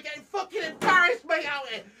single game, we're getting fucking embarrassed, mate, out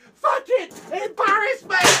here. Fucking embarrassed,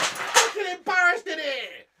 mate. Fucking embarrassed in here.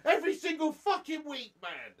 Every single fucking week,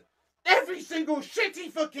 man. Every single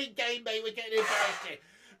shitty fucking game, mate, we're getting embarrassed here.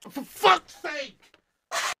 For fuck's sake.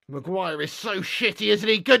 Maguire is so shitty, isn't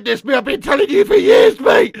he? Goodness me, I've been telling you for years,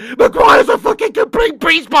 mate. Maguire's a fucking complete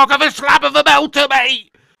beastbog of a slab of a melter, mate.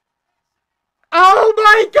 Oh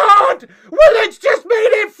my God! Willock's just made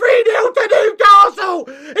it 3-0 to Newcastle!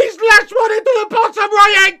 He's lashed one into the bottom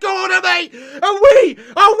right-hand corner, mate! And we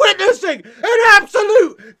are witnessing an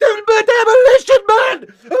absolute demolition, man,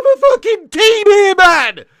 of a fucking team here,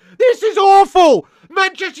 man! This is awful!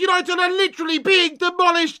 Manchester United are literally being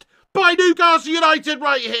demolished by Newcastle United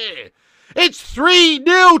right here! It's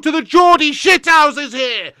 3-0 to the Geordie shithouses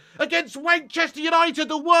here! against Manchester United,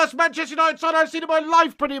 the worst Manchester United side I've seen in my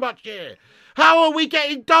life pretty much here. How are we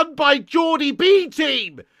getting done by Geordie B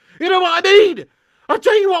team? You know what I mean? I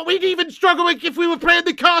tell you what, we'd even struggle if we were playing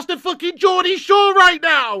the cast of fucking Geordie Shaw right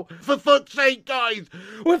now. For fuck's sake, guys.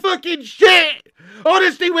 We're fucking shit.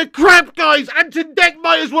 Honestly, we're crap, guys. Anton Deck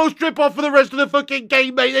might as well strip off for the rest of the fucking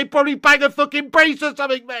game, mate. They'd probably bang a fucking brace or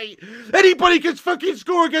something, mate. Anybody can fucking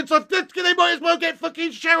score against us. They might as well get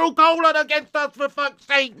fucking Cheryl Golan against us, for fuck's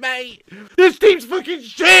sake, mate. This team's fucking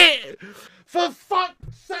shit. For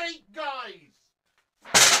fuck's sake, guys.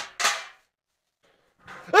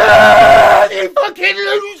 You fucking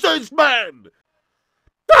losers, man!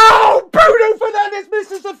 Oh, Bruno Fernandes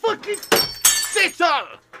misses a fucking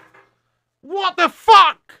sitter! What the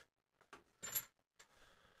fuck?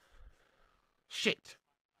 Shit.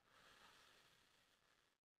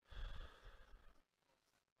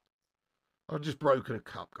 I've just broken a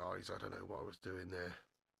cup, guys. I don't know what I was doing there.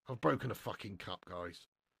 I've broken a fucking cup, guys.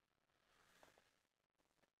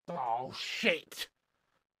 Oh, shit.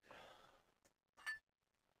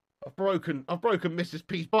 I've broken Mrs.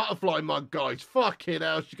 P's butterfly mug, guys. Fucking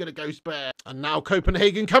hell, she's gonna go spare. And now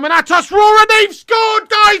Copenhagen coming at us, raw, and they've scored,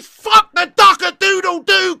 guys! Fuck the duck a doodle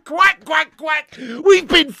doo! Quack, quack, quack! We've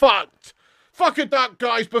been fucked! Fuck a duck,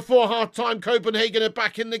 guys. Before half-time, Copenhagen are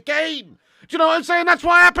back in the game. Do you know what I'm saying? That's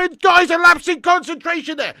what happened, guys. A lapse in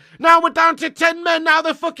concentration there. Now we're down to 10 men. Now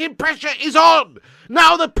the fucking pressure is on.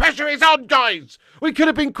 Now the pressure is on, guys. We could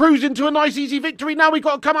have been cruising to a nice, easy victory. Now we've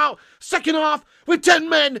got to come out second half with 10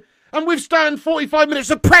 men and withstand 45 minutes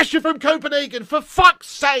of pressure from Copenhagen. For fuck's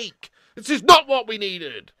sake. This is not what we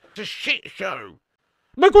needed. It's a shit show.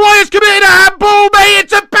 Maguire's committed a handball, mate.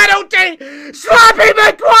 It's a penalty. Slappy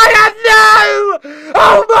Maguire, no.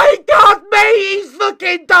 Oh, my God, mate. He's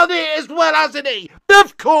fucking done it as well, hasn't he?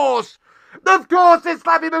 Of course. Of course, it's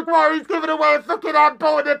Slappy Maguire who's given away a fucking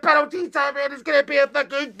handball in the penalty time, and it's going to be a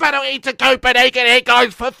fucking penalty to Copenhagen here,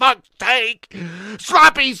 guys, for fuck's sake.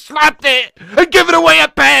 Slappy slapped it and given away a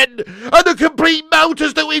pen, and the complete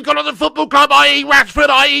melters that we've got on the football club, i.e. Rashford,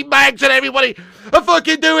 i.e. Mags, and everybody are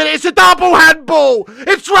fucking doing it. It's a double handball.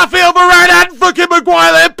 It's Raphael Varane and fucking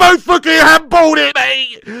Maguire. They're both fucking handballed it,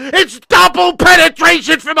 mate. It's double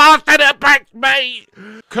penetration from our centre backs, mate.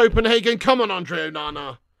 Copenhagen, come on, Andre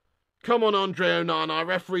Onana. Come on, Andre Onana.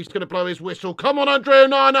 Referee's going to blow his whistle. Come on, Andre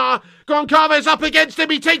Onana. Goncalves up against him.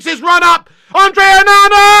 He takes his run up. Andre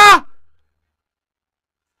Onana!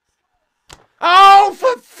 Oh,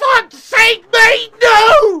 for fuck's sake, mate,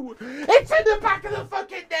 no! It's in the back of the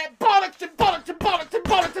fucking net. Bollocks and bollocks and bollocks and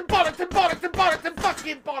bollocks and bollocks and bollocks and bollocks and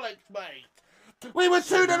fucking bollocks, mate. We were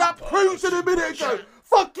 2-0 up cruising a minute ago.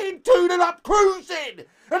 Fucking 2-0 up cruising.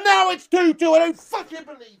 And now it's 2-2. I don't fucking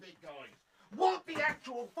believe it, guys. What the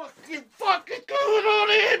actual fucking fuck is going on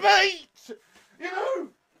here, mate? You know?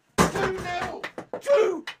 2-0.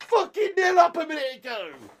 2-0 up a minute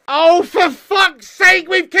ago. Oh, for fuck's sake,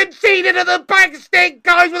 we've conceded at the back stick,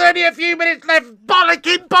 guys, with only a few minutes left.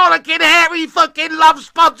 Bollocking, hairy fucking love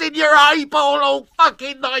spots in your eyeball all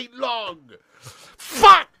fucking night long.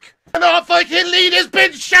 Fuck! And our fucking lead has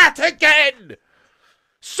been shat again.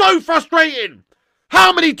 So frustrating.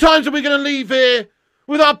 How many times are we going to leave here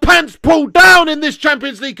with our pants pulled down in this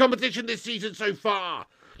Champions League competition this season so far?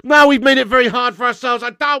 Now we've made it very hard for ourselves. I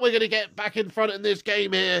doubt we're going to get back in front in this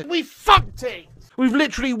game here. We fucked it. We've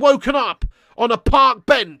literally woken up on a park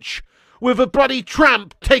bench with a bloody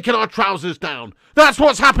tramp taking our trousers down. That's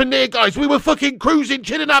what's happened here, guys. We were fucking cruising,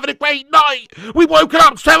 chilling, having a great night. We woken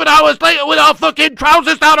up 7 hours later with our fucking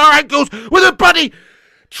trousers down our ankles with a bloody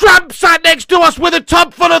tramp sat next to us with a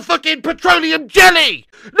tub full of fucking petroleum jelly.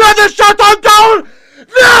 Another shot on goal.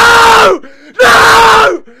 No!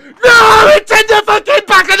 No! No! It's in the fucking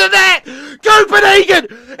back of the net! Copenhagen!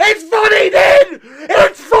 It's volleyed in!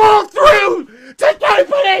 It's 4-3 to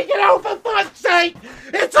Copenhagen! Oh, for fuck's sake!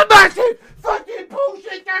 It's a massive fucking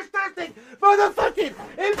bullshit gastastic for the fucking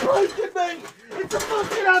implosion, mate! It's a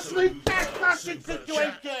fucking absolute gastastic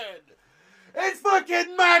situation! It's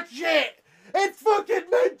fucking mad shit! It's fucking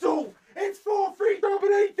mental! It's 4-3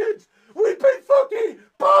 Copenhagen! We've been fucking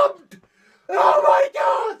bummed! Oh my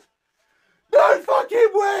God! No fucking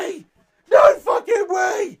way! No fucking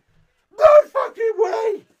way! No fucking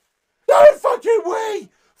way! No fucking way!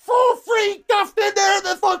 4-3 duffed in there at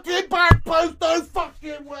the fucking back post! No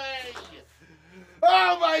fucking way!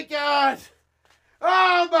 Oh my God!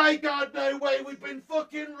 Oh my God, no way! We've been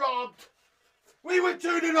fucking robbed! We were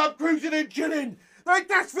tuning up, cruising and chilling,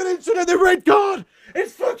 That's Vincent and the red card.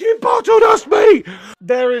 It's fucking bottled us, mate.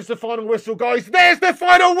 There is the final whistle, guys. There's the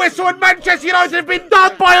final whistle, and Manchester United have been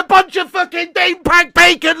done by a bunch of fucking Dame Pack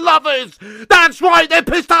Bacon lovers. That's right, they're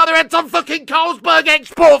pissed out their heads on fucking Carlsberg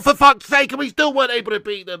Export, for fuck's sake, and we still weren't able to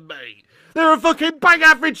beat them, mate. They're a fucking bang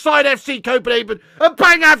average side, FC Copenhagen. A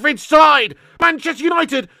bang average side. Manchester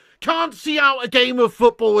United can't see out a game of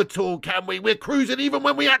football at all, can we? We're cruising even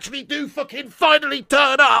when we actually do fucking finally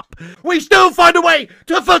turn up. We still find a way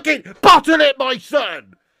to fucking bottle it, my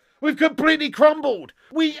son. We've completely crumbled.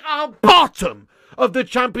 We are bottom of the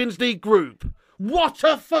Champions League group. What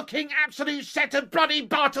a fucking absolute set of bloody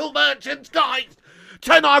bottle merchants, guys.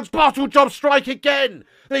 Ten Hag's bottle job strike again.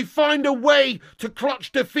 They find a way to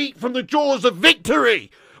clutch defeat from the jaws of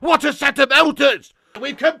victory. What a set of melters.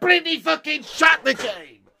 We've completely fucking shut the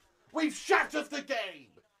game. We've shattered the game.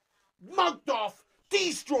 Mugged off,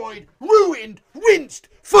 destroyed, ruined, rinsed,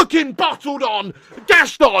 fucking bottled on,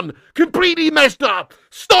 gashed on, completely messed up,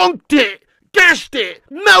 stonked it, gashed it,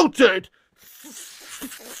 melted.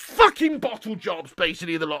 Fucking bottle jobs,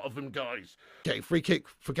 basically, the lot of them, guys. Okay, free kick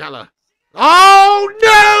for Gala.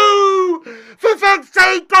 Oh no! For fuck's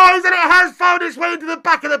sake, guys, and it has found its way into the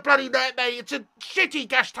back of the bloody net, mate. It's a shitty,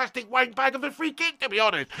 gash-tastic wank bag of a free kick, to be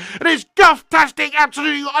honest. And it's guff-tastic,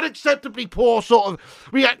 absolutely unacceptably poor sort of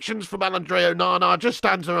reactions from Andre Onana. Just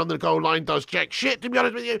stands there on the goal line, does jack shit, to be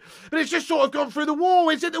honest with you. But it's just sort of gone through the wall.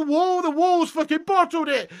 Is it the wall? The wall's fucking bottled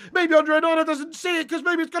it. Maybe Andre Onana doesn't see it because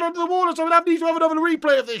maybe it's gone onto the wall or something. I need to have another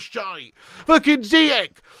replay of this shite. Fucking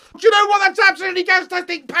Ziyech. Do you know what? That's absolutely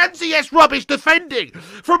gas-tastic pansy-esque rubbish defending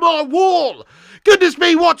from our wall. Goodness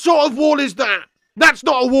me, what sort of wall is that? That's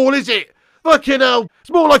not a wall, is it? Fucking hell.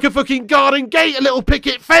 It's more like a fucking garden gate, a little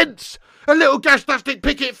picket fence. A little gas-tastic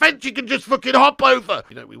picket fence you can just fucking hop over.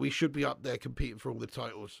 You know, we should be up there competing for all the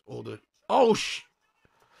titles.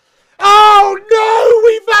 Oh no!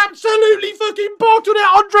 We've absolutely fucking bottled it!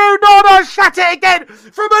 Andre Onana shot it again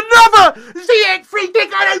from another Ziyech free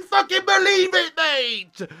kick! I don't fucking believe it,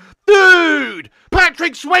 mate! Dude!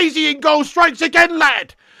 Patrick Swayze in goal strikes again,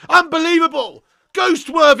 lad! Unbelievable!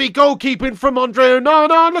 Ghost-worthy goalkeeping from Andre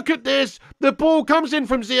Onana. Look at this. The ball comes in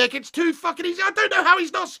from Ziyech. It's too fucking easy. I don't know how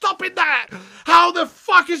he's not stopping that! How the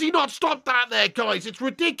fuck has he not stopped that there, guys? It's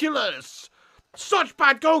ridiculous! Such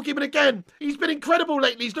bad goalkeeping again. He's been incredible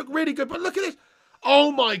lately. He's looked really good. But look at this. Oh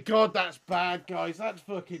my God, that's bad, guys. That's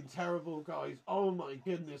fucking terrible, guys. Oh my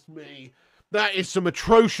goodness me. That is some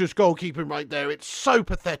atrocious goalkeeping right there. It's so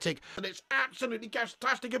pathetic. And it's absolutely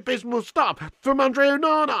fantastic, abysmal stuff from Andre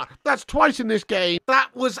Onana. That's twice in this game.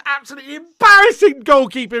 That was absolutely embarrassing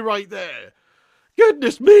goalkeeping right there.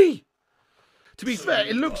 Goodness me. To be fair,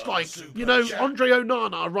 it looks like, you know, Andre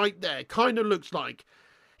Onana right there kind of looks like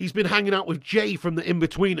he's been hanging out with Jay from the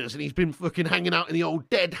In-Betweeners, and he's been fucking hanging out in the old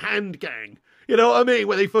Dead Hand gang. You know what I mean?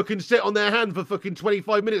 Where they fucking sit on their hand for fucking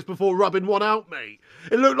 25 minutes before rubbing one out, mate.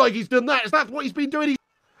 It looked like he's done that. Is that what he's been doing?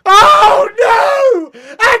 Oh no!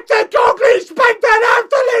 Actor Cogley spanked an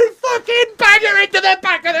absolute fucking banger into the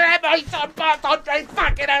back of the head, my son. Past Andre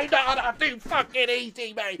fucking Onana. Too fucking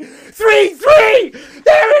easy, mate. 3-3!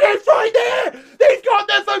 There it is right there! They've got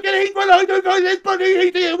the fucking equaliser, guys. It's fucking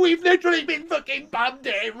easy, and we've literally been fucking bummed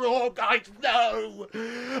here, raw, guys. No!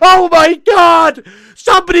 Oh my God!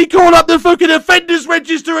 Somebody call up the fucking offenders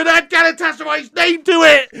register and add Galatasaray's name to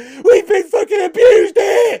it! We've been fucking abused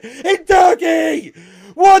here in Turkey!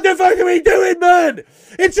 What the fuck are we doing, man?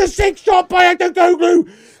 It's a 6-shot by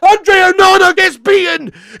Ekdoglu. Andre Onana gets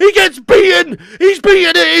beaten. He gets beaten. He's beaten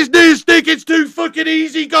at his near stick. It's too fucking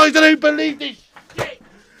easy, guys. I don't believe this shit.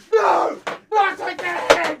 No, not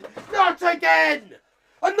again. Not again.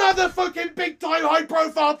 Another fucking big-time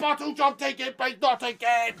high-profile bottle job taking place. Not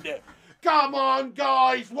again. Come on,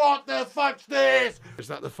 guys. What the fuck's this? Is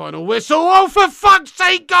that the final whistle? Oh, for fuck's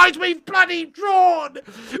sake, guys. We've bloody drawn.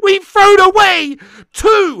 We've thrown away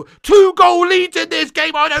two-goal leads in this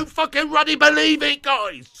game. I don't fucking bloody believe it,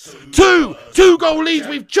 guys. Two-goal leads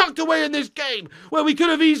we've chucked away in this game where we could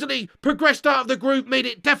have easily progressed out of the group, made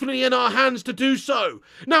it definitely in our hands to do so.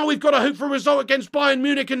 Now we've got to hope for a result against Bayern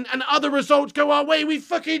Munich and other results go our way. We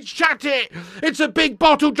fucking shat it. It's a big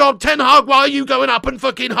bottle job. Ten Hag, why are you going up and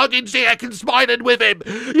fucking hugging Ziyech and smiling with him?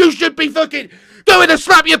 You should be fucking going to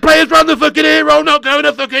slap your players round the fucking hero, not going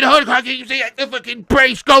to fucking hugging Ziyech, the fucking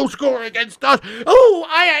brace goal scorer against us. Oh,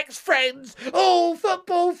 Ajax friends. Oh,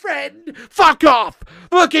 football friend. Fuck off.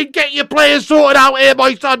 Fucking get your players sorted out here,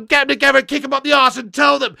 my son. Get them together, kick them up the arse and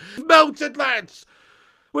tell them. Melted, lads.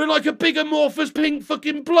 We're like a big amorphous pink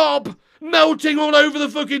fucking blob melting all over the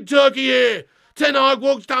fucking Turkey here. Ten Hag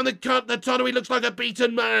walks down the tunnel. He looks like a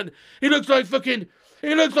beaten man. He looks like fucking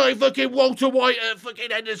He looks like fucking Walter White at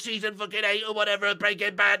fucking end of season fucking 8 or whatever,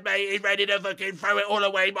 Breaking Bad, mate. He's ready to fucking throw it all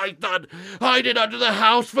away, my son. Hiding under the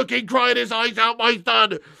house, fucking crying his eyes out, my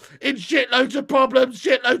son. In shitloads of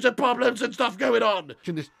problems and stuff going on.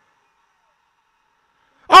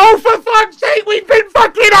 Oh, for fuck's sake, we've been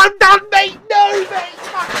fucking undone, mate! No, mate!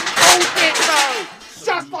 Fucking bullshit, no!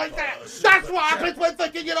 Just like that! That's what happens when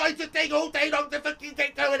fucking United take all day long to fucking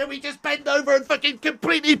get going and we just bend over and fucking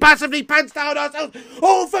completely passively pants down ourselves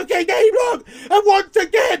all fucking game long! And once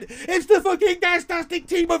again, it's the fucking gas-tastic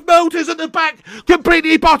team of motors at the back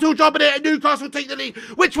completely bottle jobbing it and Newcastle take the lead,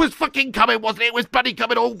 which was fucking coming, wasn't it? It was bloody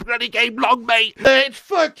coming all bloody game long, mate! It's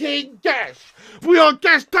fucking gas! We are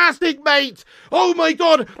gas-tastic, mate! Oh my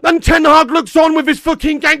god! And Ten Hag looks on with his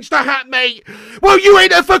fucking gangster hat, mate! Well, you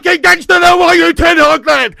ain't a fucking gangster though, are you, Ten Hag,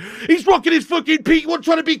 lad? He's rocking his fucking peaky one,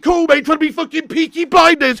 trying to be cool, mate, trying to be fucking Peaky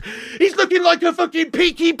Blinders. He's looking like a fucking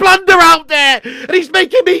peaky blunder out there! And he's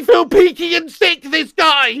making me feel peaky and sick, this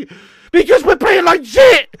guy! Because we're playing like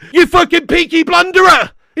shit! You fucking peaky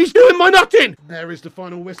blunderer! He's doing my nutting! There is the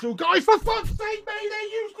final whistle. Guys, for fuck's sake, mate,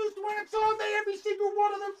 they're useless twats, aren't they? Every single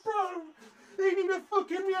one of them, bro! They need to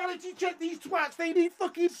fucking reality check these twats. They need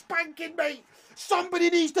fucking spanking, mate. Somebody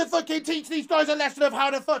needs to fucking teach these guys a lesson of how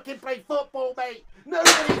to fucking play football, mate.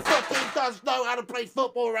 Nobody fucking does know how to play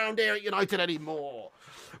football around here at United anymore.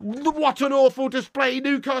 What an awful display.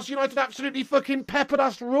 Newcastle United absolutely fucking peppered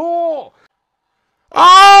us raw.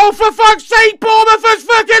 Oh, for fuck's sake, Bournemouth has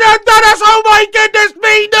fucking undone us. Oh my goodness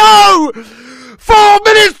me, no! 4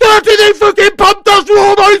 minutes 30, they fucking pumped us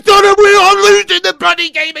raw, my son, and we are losing the bloody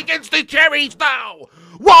game against the Cherries now.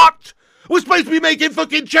 What? We're supposed to be making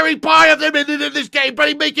fucking cherry pie of them in this game,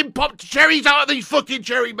 but making popped cherries out of these fucking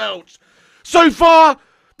cherry melts. So far,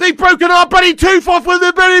 they've broken our bloody tooth off with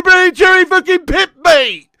the bloody cherry fucking pip,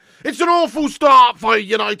 mate. It's an awful start for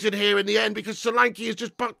United here in the end because Solanke has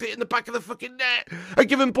just bucked it in the back of the fucking net and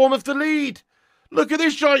given Bournemouth the lead. Look at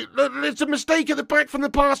this shot. It's a mistake at the back from the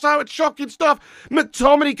pass out. It's shocking stuff.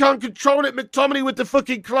 McTominay can't control it. McTominay with the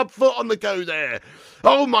fucking club foot on the go there.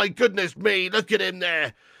 Oh, my goodness me. Look at him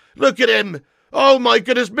there. Look at him. Oh, my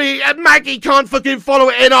goodness me. And Maggie can't fucking follow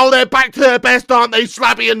it in. Oh, they're back to their best, aren't they?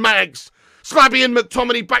 Slabby and Mags. Slabby and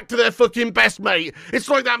McTominay back to their fucking best, mate. It's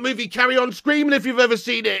like that movie Carry On Screaming, if you've ever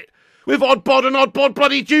seen it. With Oddbod and Oddbod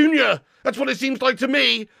bloody Junior. That's what it seems like to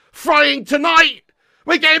me. Frying tonight.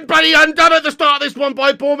 We're getting bloody undone at the start of this one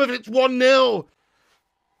by Bournemouth. It's 1-0.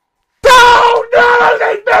 Oh, no!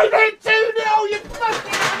 They made it 2-0! You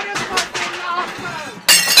fucking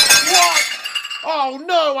What? Oh,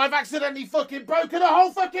 no! I've accidentally fucking broken a whole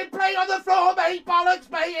fucking plate on the floor, mate! Bollocks,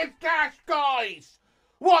 mate! It's gas, guys!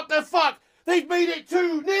 What the fuck? They've made it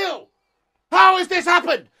 2-0! How has this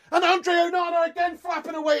happened? And Andre Onana again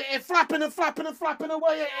flapping away at it. Flapping and flapping and flapping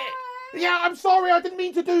away at it. Yeah, I'm sorry. I didn't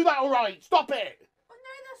mean to do that, all right? Stop it.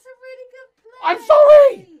 I'm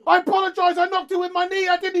sorry! I apologise, I knocked it with my knee,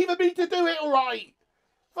 I didn't even mean to do it, alright?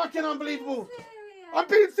 Fucking unbelievable. I'm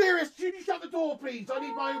being serious. You shut the door, please. I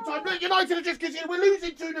need my own time. Look, United are just conceded. We're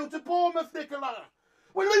losing 2-0 to Bournemouth, Nicola.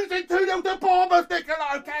 We're losing 2-0 to Bournemouth, Nicola,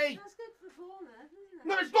 okay? That's good for Bournemouth, isn't it?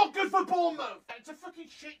 No, it's not good for Bournemouth. It's a fucking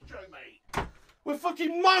shit show, mate. We're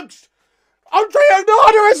fucking mugs. Andre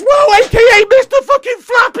Onana as well, a.k.a. Mr. fucking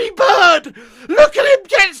Flappy Bird! Look at him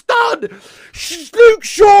get stunned! Luke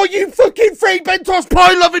Shaw, you fucking free Bentos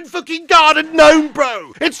pie-loving fucking garden gnome,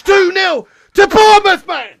 bro! It's 2-0 to Bournemouth,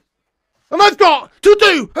 man! And I've got to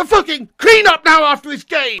do a fucking clean-up now after this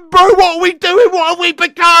game! Bro, what are we doing? What have we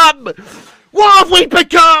become? What have we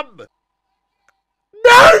become?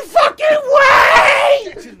 No fucking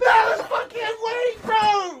way! No fucking way,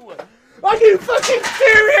 bro! Are you fucking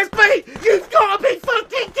serious, mate? You've got to be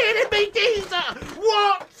fucking kidding me, geezer!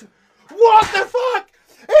 What? What the fuck?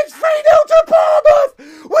 It's 3-0 to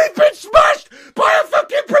Bournemouth! We've been smashed by a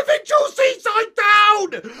fucking provincial seaside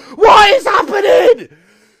town! What is happening?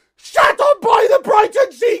 Shat on by the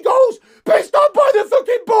Brighton Seagulls! Pissed on by the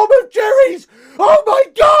fucking Bournemouth Cherries! Oh my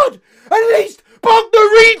god! At least Bognor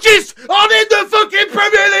Regis aren't in the fucking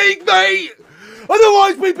Premier League, mate!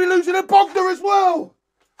 Otherwise we'd be losing a Bognor as well!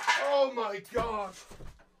 Oh my god.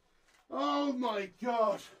 Oh my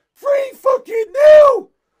god. 3-0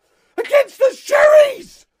 against the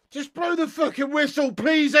Cherries! Just blow the fucking whistle,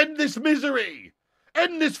 please. End this misery.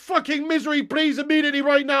 End this fucking misery, please, immediately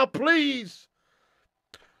right now, please.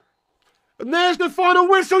 And there's the final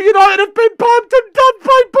whistle. United have been pumped and done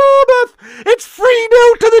by Bournemouth. It's 3-0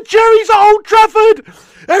 to the Cherries at Old Trafford.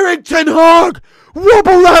 Eric Ten Hag,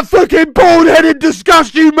 wobble that fucking bald head in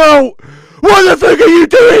disgust, you melt. What the fuck are you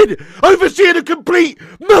doing? Overseeing a complete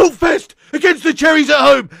meltfest against the Cherries at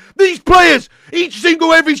home. These players,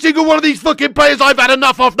 every single one of these fucking players I've had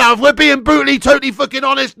enough of now. If we're being brutally, totally fucking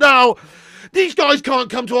honest now. These guys can't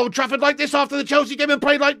come to Old Trafford like this after the Chelsea game and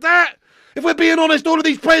play like that. If we're being honest, all of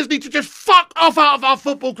these players need to just fuck off out of our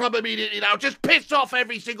football club immediately now. Just piss off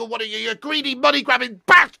every single one of you greedy, money-grabbing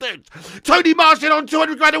bastards. Tony Martin on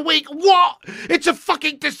 200 grand a week. What? It's a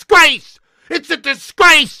fucking disgrace. It's a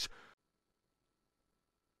disgrace.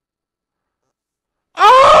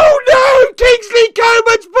 Oh no! Kingsley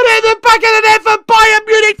Coman's put it in the back of the net for Bayern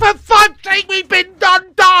Munich. For fuck's sake, we've been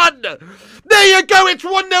undone. There you go, it's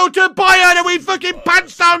 1-0 to Bayern and we fucking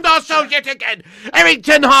pants down ourselves yet again. Erik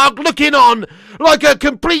ten Hag looking on like a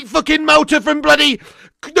complete fucking melter from bloody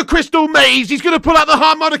the Crystal Maze. He's going to pull out the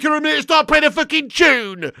harmonica in a minute and start playing a fucking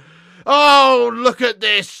tune. Oh, look at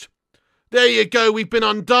this. There you go, we've been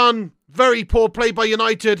undone. Very poor play by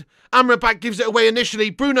United. Amrabat gives it away initially.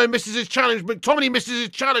 Bruno misses his challenge. McTominay misses his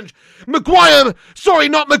challenge. Maguire, sorry,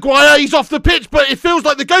 not Maguire. He's off the pitch, but it feels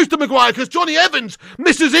like the ghost of Maguire because Johnny Evans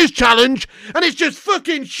misses his challenge. And it's just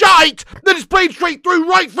fucking shite that it's played straight through,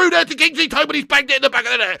 right through there to Kingsley Coman. He's banged it in the back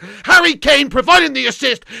of the net. Harry Kane providing the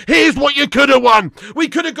assist. Here's what you could have won. We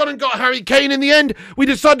could have gone and got Harry Kane in the end. We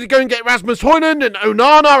decided to go and get Rasmus Højlund and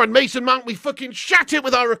Onana and Mason Mount. We fucking shat it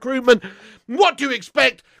with our recruitment. What do you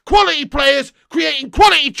expect? Quality players creating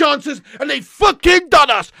quality chances, and they fucking done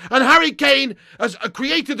us. And Harry Kane has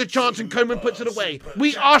created the chance, and Coman puts it away.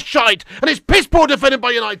 We are shite, and it's piss poor defended by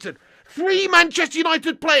United. 3 Manchester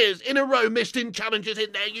United players in a row missed in challenges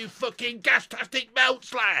in there. You fucking gas-tastic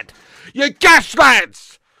melts, lad. You gas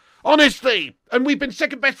lads. Honestly, and we've been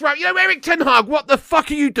second best throughout. You know, Erik ten Hag, what the fuck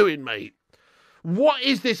are you doing, mate? What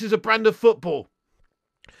is this as a brand of football?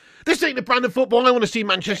 This ain't the brand of football I want to see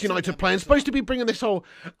Manchester United playing. It's supposed to be bringing this whole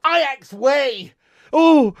Ajax way.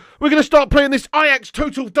 Oh, we're going to start playing this Ajax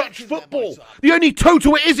total Dutch football. The only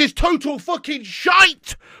total it is total fucking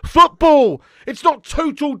shite football. It's not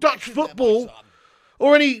total Dutch football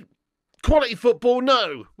or any quality football.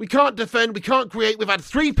 No, we can't defend, we can't create. We've had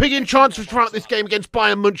 3 pigging chances throughout this game against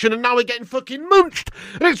Bayern München, and now we're getting fucking munched.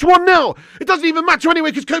 And it's 1-0. It doesn't even matter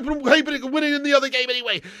anyway, because Copenhagen are winning in the other game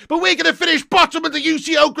anyway. But we're going to finish bottom of the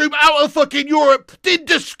UCL group out of fucking Europe. In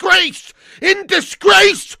disgrace. In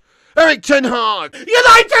disgrace. Erik ten Hag.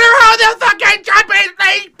 United are out of the fucking Champions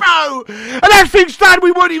League, bro. And as things stand,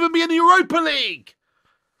 we won't even be in the Europa League.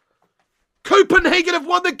 Copenhagen have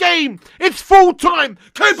won the game. It's full time.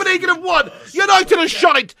 Copenhagen have won. United are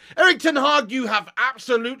shite. Erik ten Hag, you have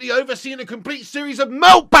absolutely overseen a complete series of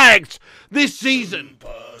meltbags this season.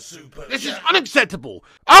 This is unacceptable.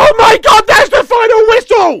 Oh my God, there's the final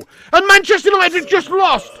whistle. And Manchester United have just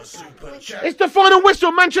lost. It's the final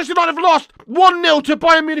whistle. Manchester United have lost 1-0 to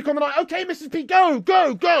Bayern Munich on the night. Okay, Mrs. P, go.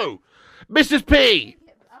 Mrs. P.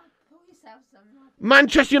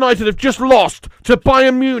 Manchester United have just lost to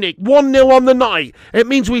Bayern Munich 1-0 on the night. It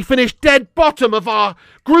means we finished dead bottom of our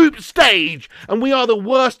group stage, and we are the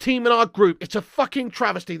worst team in our group. It's a fucking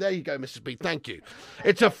travesty. There you go, Mrs. B. Thank you.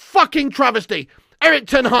 It's a fucking travesty. Erik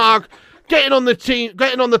ten Hag getting on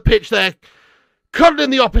the pitch there,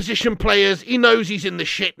 cuddling the opposition players. He knows he's in the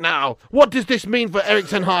shit now. What does this mean for Erik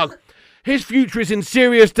ten Hag? His future is in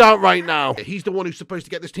serious doubt right now. He's the one who's supposed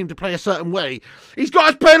to get this team to play a certain way. He's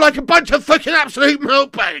got us playing like a bunch of fucking absolute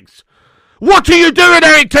meltbags. What are you doing,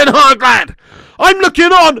 Erik ten Hag, lad? I'm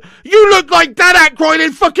looking on. You look like Dan Aykroyd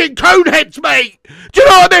in fucking Coneheads, mate. Do you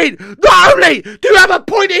know what I mean? Not only do you have a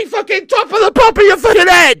pointy fucking top of the pop of your fucking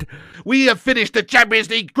head, we have finished the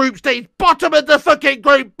Champions League group stage bottom of the fucking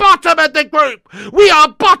group. Bottom of the group. We are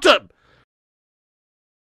bottom.